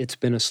behind. It's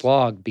been a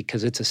slog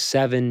because it's a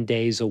 7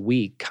 days a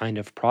week kind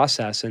of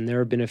process. And there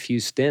have been a few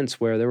stints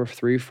where there were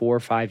 3, 4,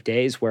 5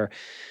 days where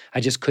I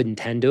just couldn't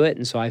tend to it.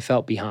 And so I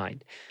felt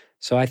behind.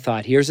 So I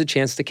thought, here's a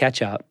chance to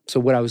catch up. So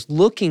what I was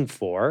looking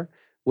for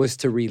was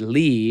to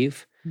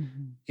relieve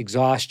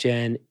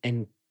exhaustion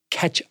and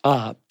catch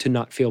up to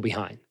not feel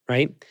behind,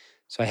 right?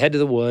 So I head to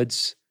the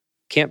woods,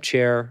 camp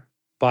chair,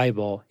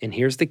 Bible, and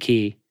here's the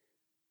key,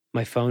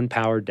 my phone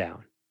powered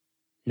down.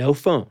 No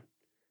phone,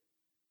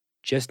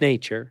 just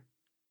nature,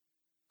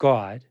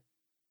 God,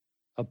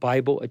 a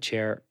Bible, a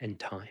chair, and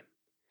time.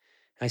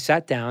 I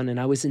sat down and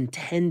I was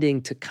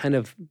intending to kind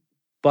of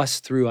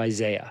bust through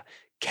Isaiah,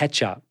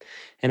 catch up.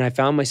 And I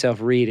found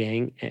myself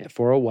reading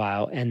for a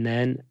while, and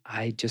then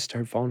I just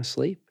started falling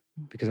asleep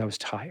because I was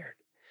tired.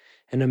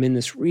 And I'm in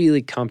this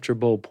really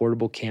comfortable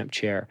portable camp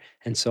chair.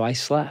 And so I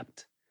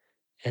slept.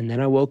 And then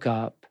I woke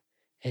up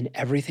and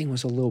everything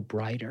was a little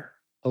brighter,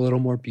 a little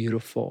more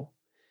beautiful.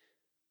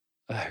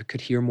 I could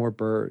hear more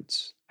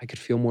birds. I could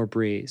feel more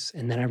breeze.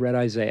 And then I read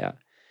Isaiah.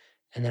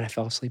 And then I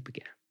fell asleep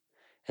again.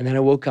 And then I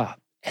woke up.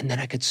 And then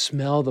I could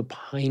smell the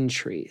pine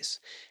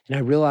trees. And I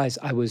realized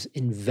I was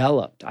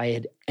enveloped. I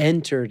had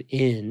entered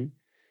in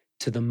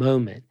to the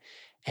moment.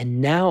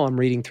 And now I'm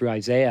reading through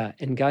Isaiah.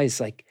 And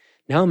guys, like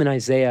now I'm in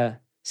Isaiah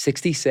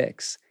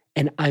 66,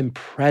 and I'm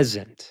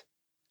present.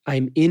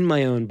 I'm in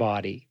my own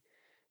body.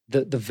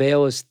 The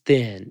veil is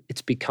thin.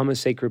 It's become a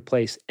sacred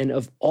place. And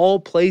of all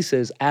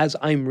places, as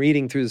I'm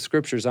reading through the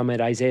scriptures, I'm at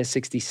Isaiah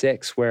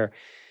 66, where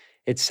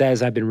it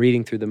says, I've been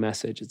reading through the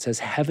message. It says,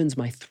 heaven's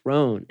my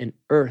throne and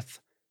earth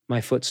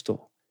my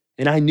footstool.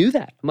 And I knew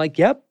that. I'm like,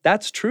 yep,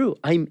 that's true.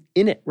 I'm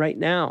in it right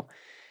now.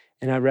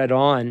 And I read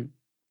on,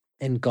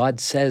 and God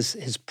says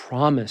his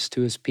promise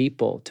to his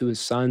people, to his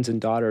sons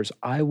and daughters,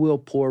 I will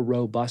pour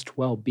robust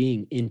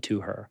well-being into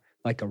her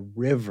like a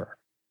river.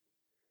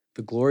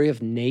 The glory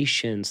of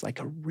nations like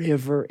a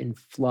river in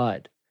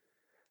flood.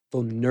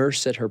 They'll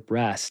nurse at her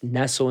breast,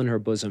 nestle in her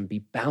bosom, be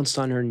bounced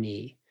on her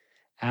knee.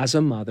 As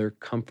a mother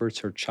comforts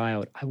her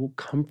child, I will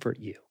comfort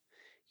you.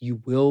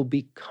 You will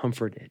be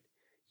comforted.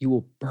 You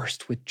will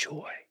burst with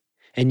joy,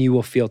 and you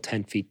will feel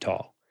 10 feet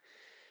tall.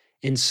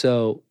 And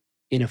so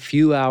in a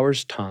few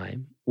hours'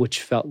 time,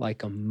 which felt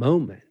like a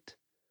moment,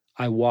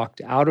 I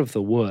walked out of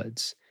the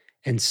woods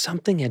and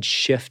something had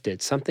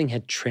shifted, something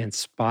had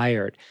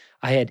transpired.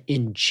 I had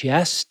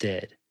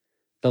ingested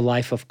the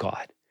life of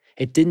God.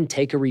 It didn't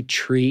take a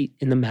retreat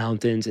in the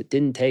mountains. It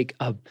didn't take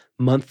a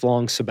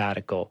month-long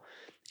sabbatical.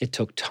 It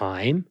took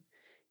time,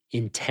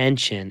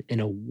 intention,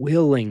 and a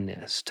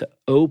willingness to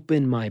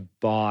open my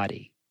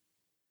body,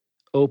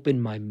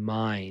 open my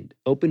mind,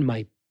 open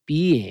my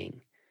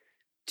being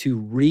to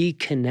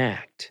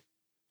reconnect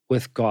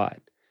with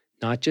God,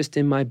 not just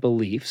in my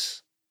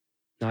beliefs,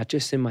 not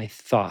just in my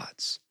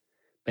thoughts,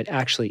 but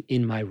actually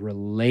in my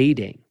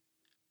relating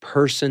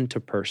person to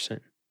person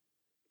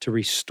to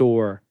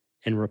restore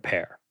and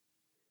repair.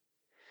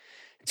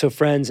 So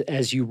friends,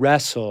 as you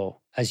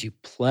wrestle, as you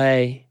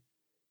play,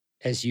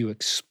 as you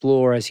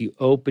explore, as you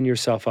open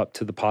yourself up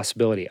to the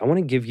possibility, I want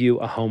to give you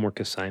a homework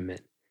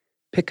assignment.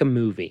 Pick a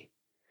movie.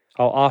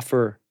 I'll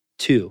offer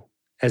two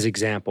as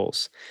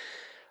examples.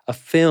 A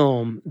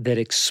film that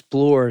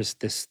explores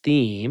this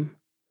theme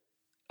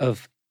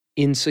of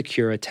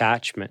insecure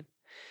attachment.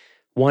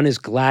 One is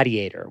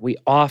Gladiator. We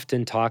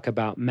often talk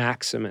about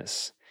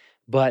Maximus,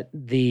 but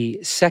the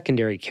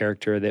secondary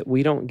character that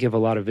we don't give a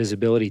lot of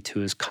visibility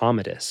to is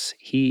Commodus.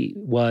 He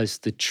was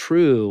the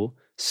true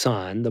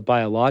son, the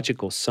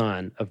biological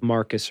son of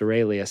Marcus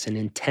Aurelius, and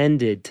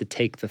intended to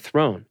take the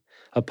throne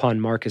upon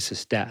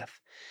Marcus's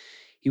death.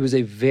 He was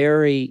a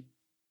very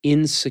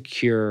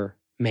insecure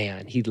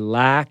man. He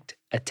lacked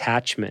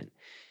attachment.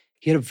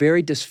 He had a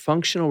very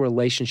dysfunctional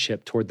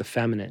relationship toward the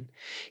feminine.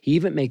 He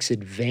even makes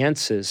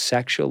advances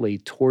sexually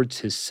towards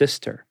his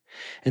sister.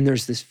 And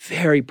there's this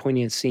very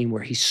poignant scene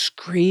where he's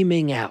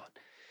screaming out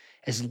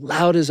as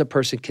loud as a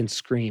person can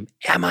scream,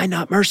 "Am I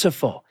not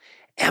merciful?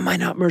 Am I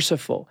not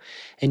merciful?"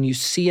 And you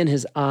see in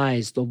his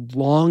eyes the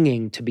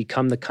longing to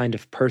become the kind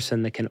of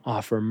person that can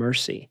offer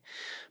mercy.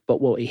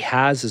 But what he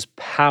has is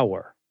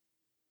power.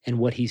 And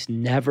what he's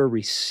never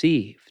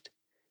received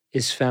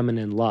is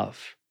feminine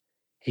love.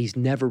 He's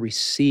never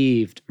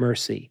received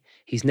mercy.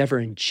 He's never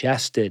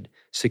ingested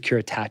secure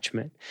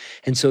attachment.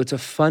 And so it's a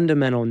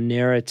fundamental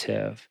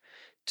narrative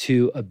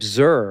to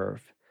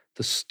observe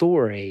the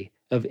story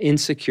of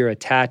insecure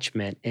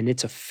attachment and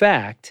its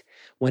effect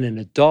when an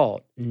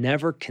adult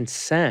never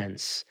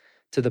consents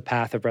to the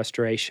path of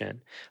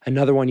restoration.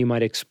 Another one you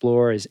might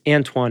explore is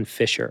Antoine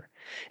Fisher.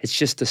 It's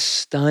just a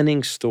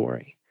stunning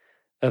story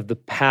of the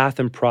path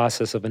and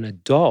process of an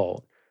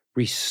adult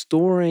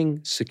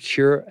restoring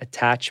secure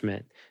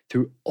attachment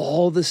through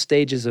all the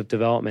stages of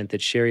development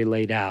that Sherry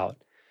laid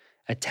out,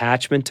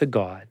 attachment to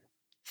God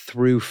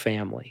through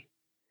family.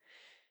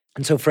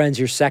 And so, friends,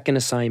 your second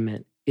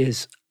assignment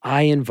is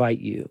we invite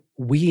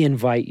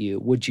you,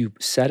 would you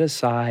set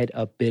aside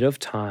a bit of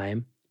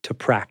time to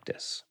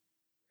practice?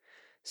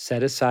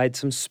 Set aside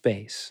some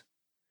space.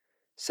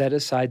 Set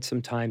aside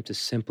some time to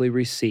simply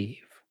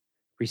receive.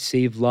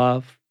 Receive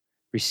love,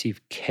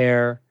 receive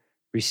care,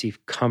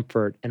 receive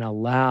comfort, and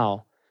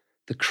allow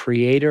the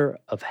creator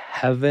of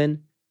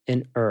heaven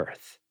and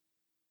earth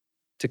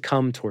to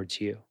come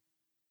towards you.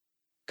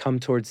 Come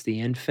towards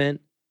the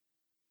infant.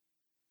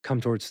 Come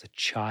towards the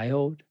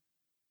child.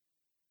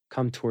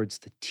 Come towards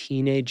the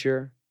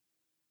teenager.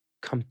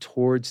 Come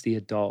towards the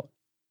adult.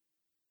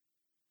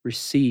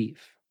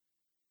 Receive.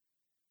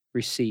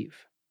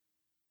 Receive.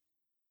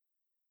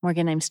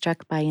 Morgan, I'm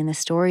struck by in the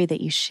story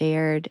that you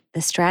shared,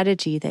 the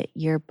strategy that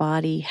your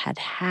body had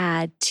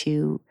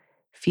to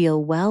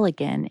feel well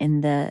again in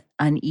the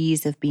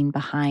unease of being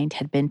behind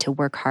had been to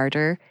work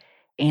harder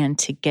and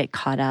to get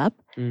caught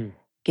up.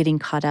 Getting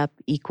caught up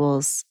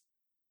equals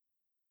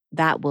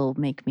that will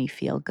make me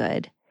feel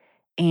good.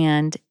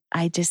 And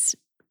I just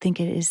think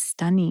it is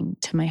stunning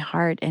to my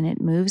heart, and it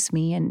moves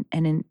me and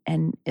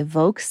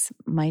evokes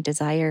my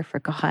desire for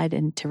God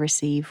and to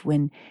receive,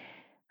 when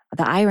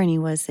the irony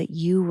was that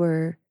you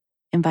were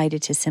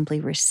invited to simply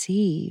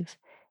receive,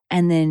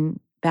 and then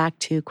back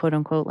to quote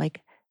unquote,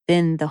 like,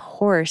 then the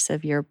horse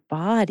of your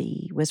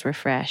body was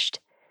refreshed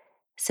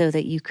so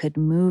that you could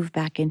move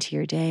back into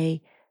your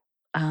day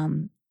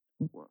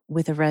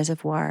with a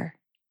reservoir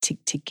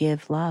to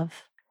give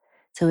love.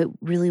 So it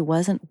really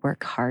wasn't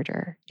work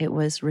harder. It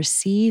was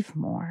receive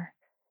more.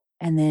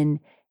 And then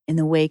in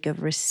the wake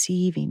of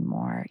receiving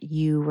more,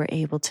 you were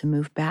able to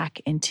move back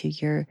into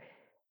your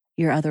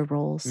other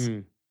roles.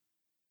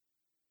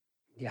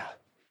 Yeah,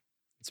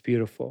 it's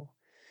beautiful.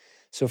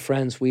 So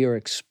friends, we are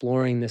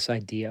exploring this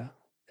idea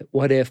that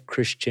what if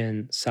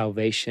Christian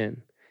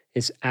salvation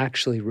is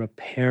actually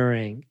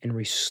repairing and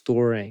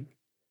restoring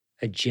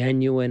a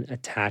genuine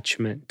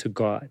attachment to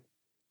God,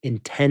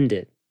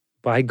 intended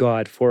by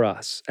God for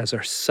us as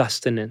our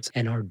sustenance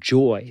and our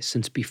joy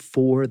since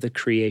before the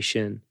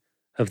creation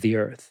of the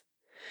earth.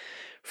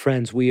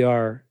 Friends, we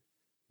are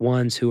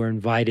ones who are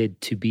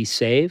invited to be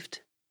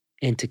saved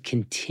and to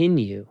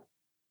continue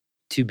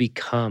to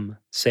become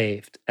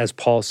saved, as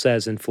Paul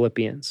says in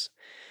Philippians.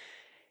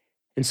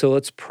 And so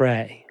let's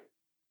pray.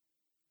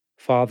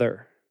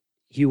 Father,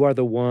 you are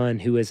the one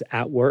who is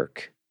at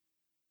work.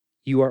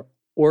 You are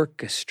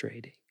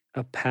orchestrating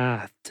a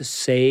path to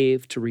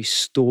save, to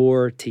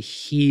restore, to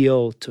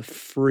heal, to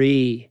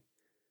free,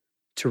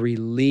 to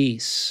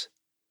release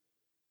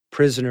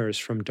prisoners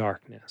from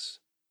darkness.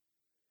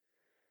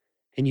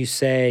 And you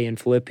say in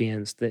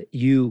Philippians that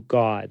you,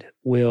 God,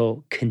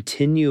 will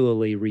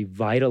continually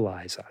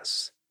revitalize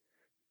us.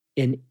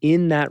 And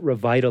in that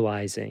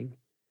revitalizing,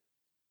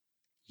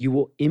 you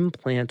will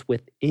implant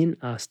within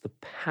us the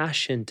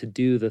passion to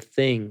do the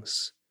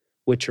things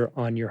which are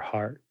on your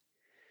heart.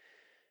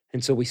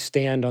 And so we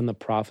stand on the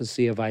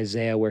prophecy of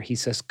Isaiah where he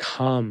says,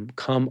 come,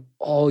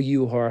 all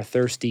you who are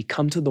thirsty,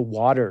 come to the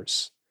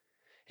waters.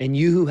 And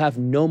you who have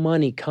no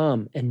money,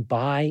 come and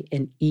buy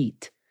and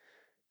eat.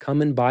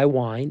 Come and buy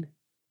wine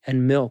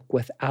and milk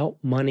without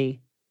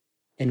money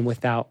and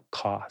without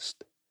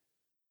cost.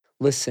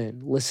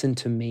 Listen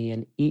to me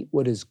and eat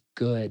what is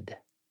good,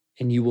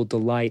 and you will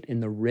delight in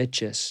the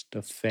richest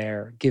of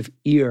fare. Give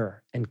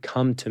ear and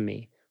come to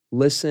me.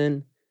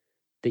 Listen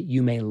that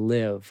you may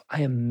live.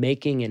 I am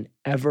making an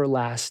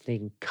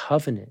everlasting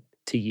covenant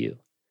to you.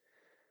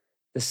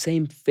 The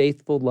same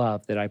faithful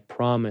love that I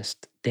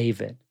promised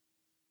David.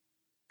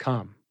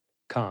 Come,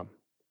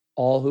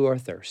 all who are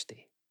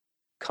thirsty,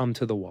 come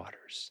to the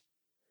waters.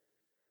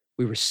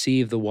 We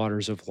receive the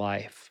waters of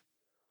life.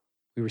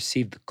 We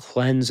receive the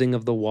cleansing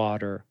of the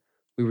water.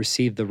 We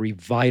receive the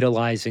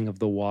revitalizing of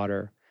the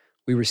water.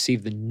 We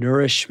receive the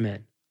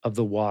nourishment of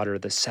the water,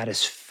 the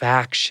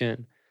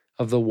satisfaction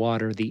of the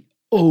water, the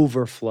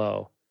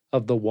overflow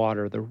of the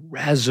water, the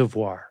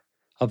reservoir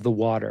of the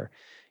water.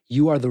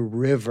 You are the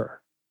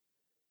river,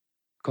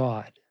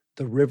 God.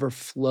 The river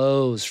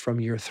flows from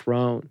your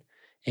throne,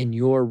 and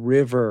your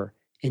river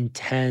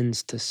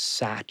intends to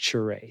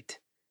saturate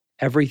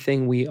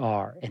everything we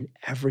are and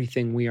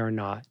everything we are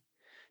not,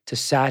 to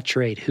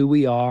saturate who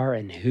we are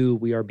and who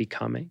we are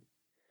becoming.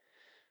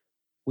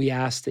 We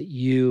ask that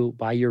you,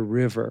 by your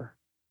river,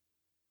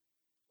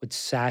 would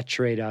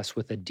saturate us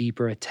with a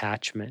deeper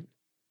attachment,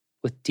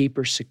 with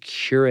deeper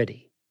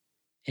security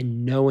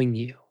in knowing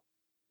you,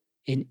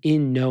 and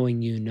in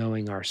knowing you,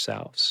 knowing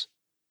ourselves.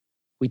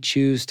 We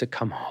choose to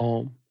come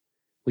home.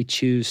 We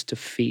choose to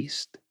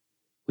feast.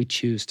 We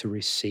choose to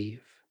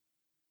receive.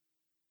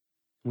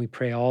 And we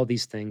pray all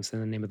these things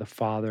in the name of the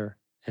Father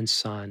and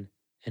Son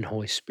and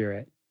Holy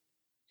Spirit.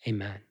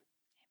 Amen.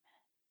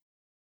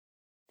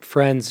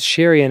 Friends,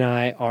 Sherry and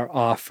I are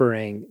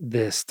offering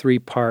this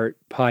 3-part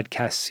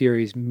podcast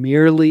series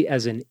merely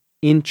as an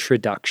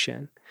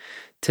introduction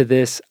to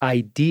this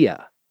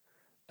idea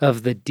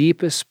of the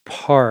deepest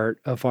part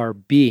of our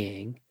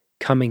being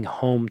coming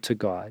home to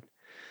God,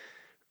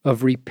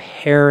 of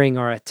repairing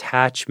our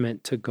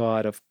attachment to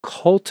God, of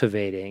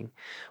cultivating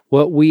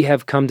what we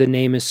have come to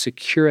name as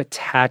secure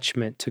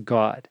attachment to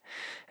God,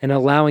 and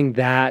allowing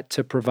that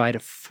to provide a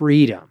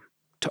freedom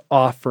to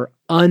offer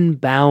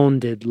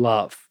unbounded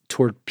love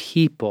toward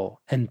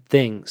people and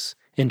things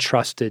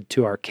entrusted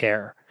to our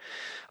care.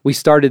 We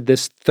started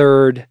this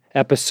 3rd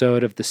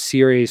episode of the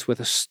series with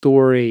a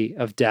story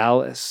of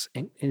Dallas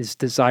and his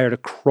desire to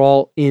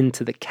crawl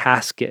into the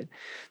casket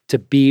to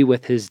be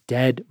with his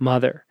dead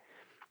mother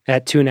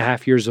at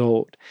 2.5 years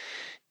old.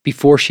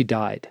 Before she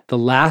died, the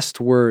last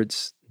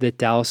words that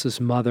Dallas's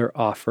mother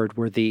offered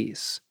were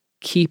these: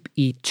 keep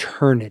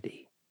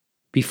eternity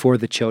before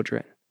the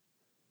children.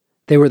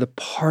 They were the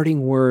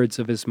parting words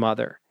of his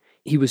mother.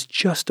 He was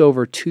just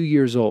over 2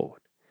 years old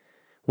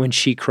when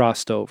she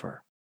crossed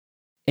over.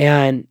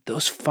 And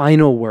those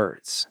final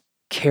words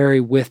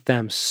carry with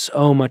them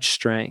so much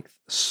strength,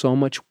 so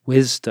much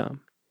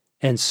wisdom,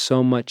 and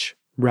so much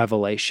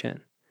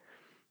revelation.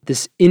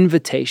 This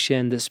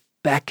invitation, this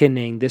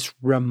beckoning, this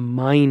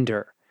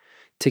reminder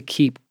to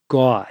keep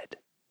God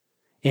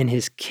and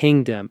his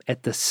kingdom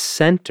at the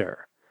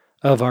center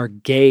of our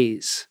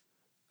gaze,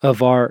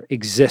 of our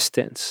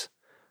existence,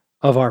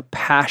 of our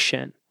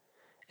passion,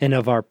 and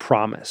of our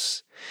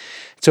promise.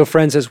 So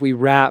friends, as we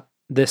wrap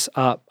this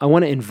up, I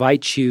want to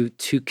invite you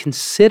to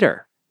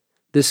consider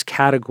this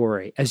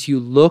category as you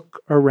look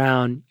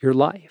around your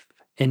life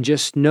and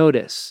just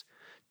notice,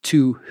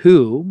 to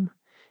whom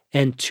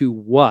and to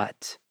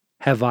what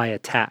have I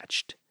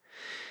attached?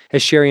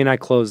 As Sherry and I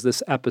close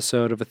this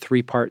episode of a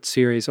 3-part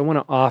series, I want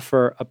to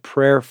offer a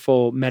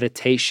prayerful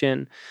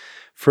meditation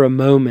for a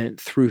moment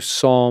through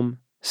Psalm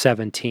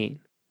 17.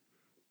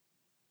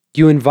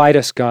 You invite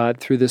us, God,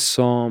 through this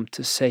psalm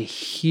to say,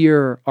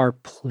 hear our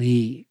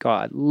plea,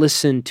 God.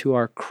 Listen to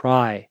our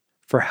cry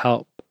for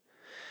help.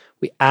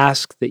 We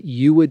ask that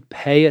you would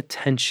pay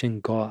attention,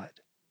 God,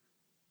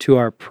 to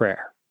our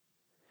prayer.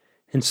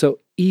 And so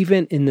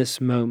even in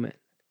this moment,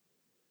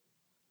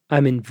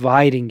 I'm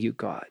inviting you,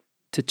 God,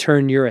 to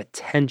turn your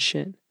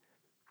attention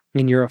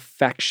and your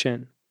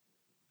affection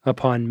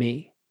upon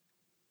me.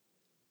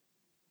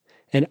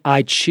 And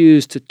I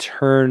choose to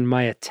turn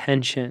my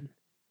attention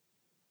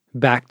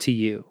back to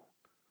you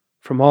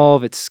from all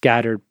of its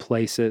scattered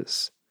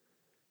places.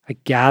 I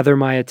gather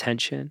my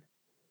attention.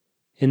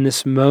 In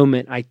this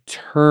moment, I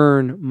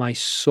turn my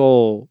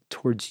soul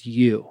towards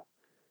you.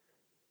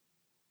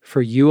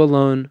 For you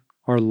alone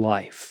are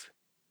life,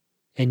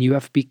 and you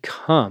have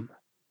become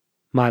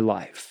my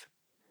life.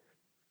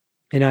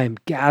 And I am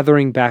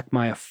gathering back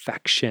my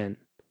affection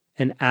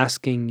and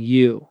asking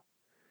you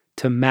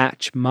to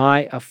match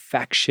my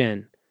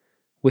affection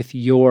with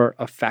your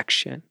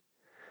affection,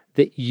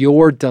 that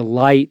your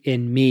delight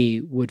in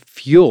me would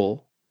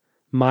fuel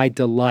my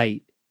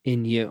delight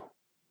in you.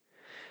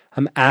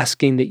 I'm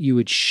asking that you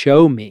would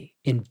show me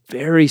in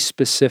very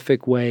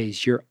specific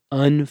ways your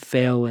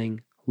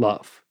unfailing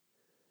love,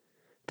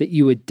 that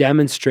you would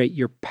demonstrate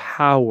your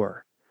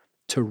power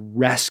to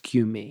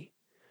rescue me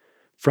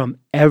from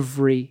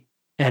every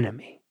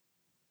enemy.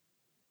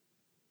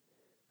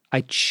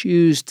 I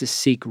choose to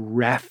seek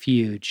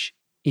refuge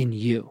in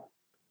you.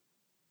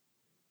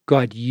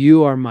 God,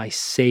 you are my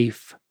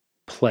safe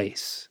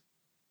place.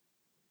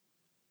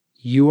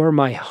 You are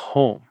my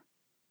home,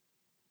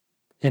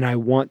 and I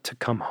want to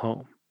come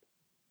home.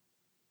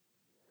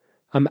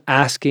 I'm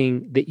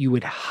asking that you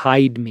would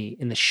hide me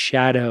in the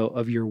shadow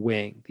of your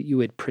wing, that you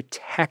would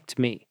protect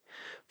me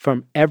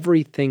from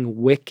everything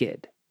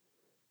wicked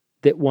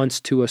that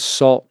wants to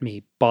assault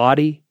me,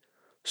 body,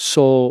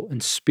 soul,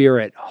 and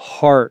spirit,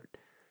 heart,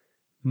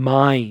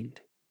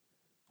 mind,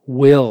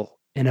 will,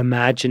 and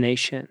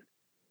imagination.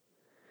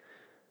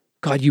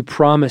 God, you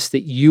promise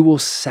that you will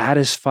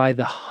satisfy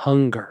the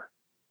hunger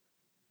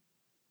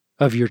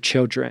of your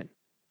children.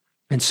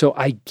 And so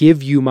I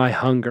give you my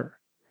hunger,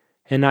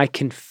 and I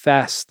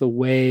confess the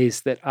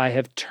ways that I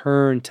have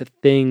turned to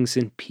things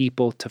and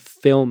people to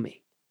fill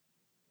me,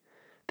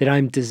 that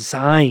I'm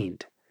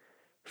designed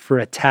for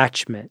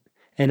attachment,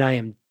 and I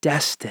am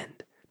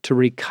destined to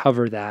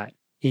recover that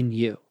in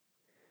you.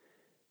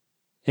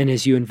 And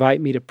as you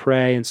invite me to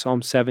pray in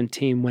Psalm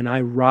 17, when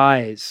I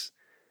rise,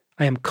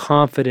 I am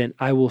confident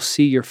I will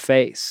see your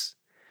face,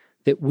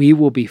 that we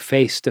will be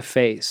face to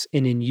face,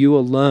 and in you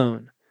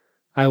alone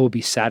I will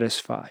be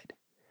satisfied.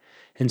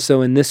 And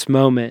so in this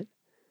moment,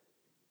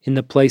 in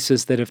the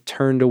places that have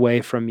turned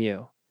away from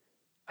you,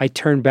 I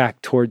turn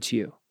back towards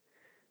you.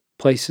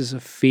 Places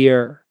of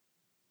fear,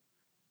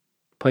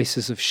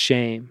 places of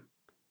shame,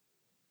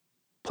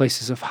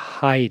 places of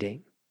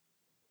hiding,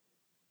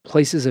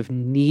 places of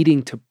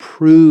needing to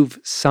prove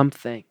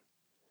something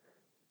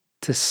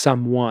to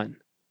someone,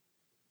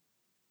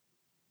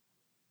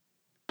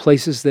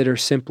 places that are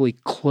simply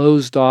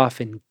closed off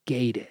and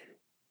gated.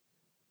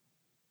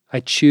 I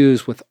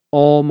choose with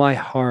all my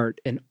heart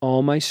and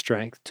all my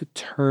strength to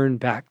turn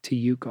back to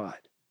you, God,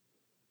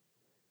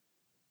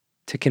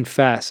 to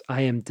confess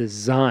I am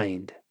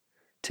designed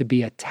to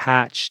be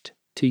attached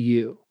to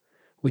you.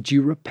 Would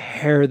you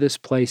repair this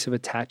place of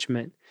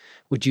attachment?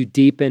 Would you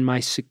deepen my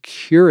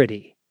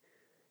security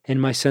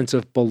and my sense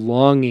of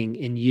belonging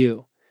in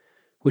you?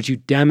 Would you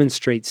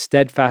demonstrate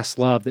steadfast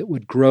love that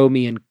would grow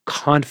me in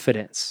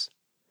confidence,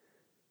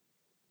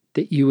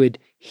 that you would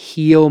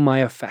heal my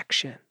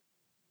affection,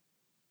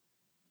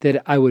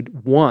 that I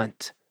would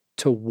want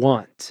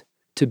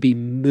to be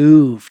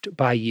moved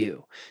by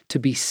you, to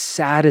be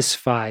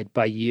satisfied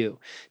by you,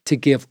 to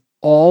give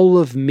all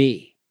of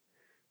me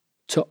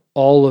to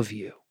all of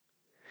you.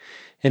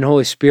 And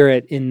Holy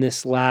Spirit, in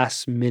this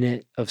last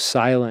minute of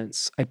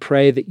silence, I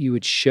pray that you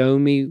would show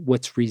me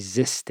what's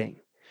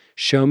resisting.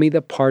 Show me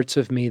the parts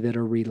of me that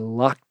are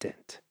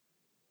reluctant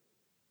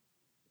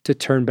to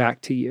turn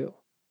back to you.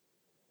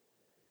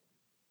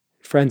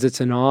 Friends,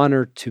 it's an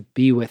honor to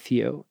be with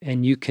you,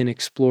 and you can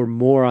explore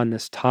more on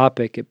this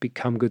topic at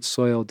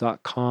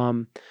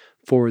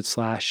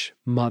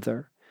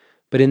becomegoodsoil.com/mother.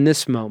 But in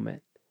this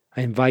moment,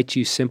 I invite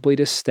you simply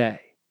to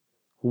stay.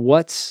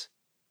 What's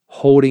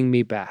holding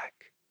me back?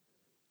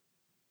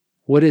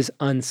 What is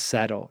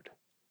unsettled?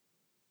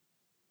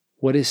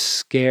 What is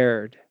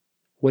scared?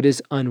 What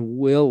is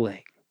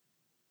unwilling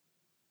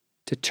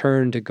to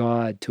turn to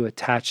God, to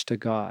attach to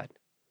God?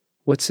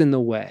 What's in the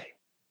way?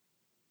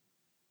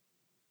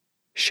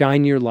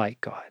 Shine your light,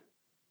 God.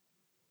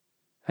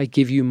 I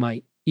give you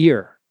my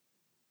ear.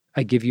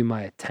 I give you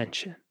my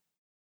attention.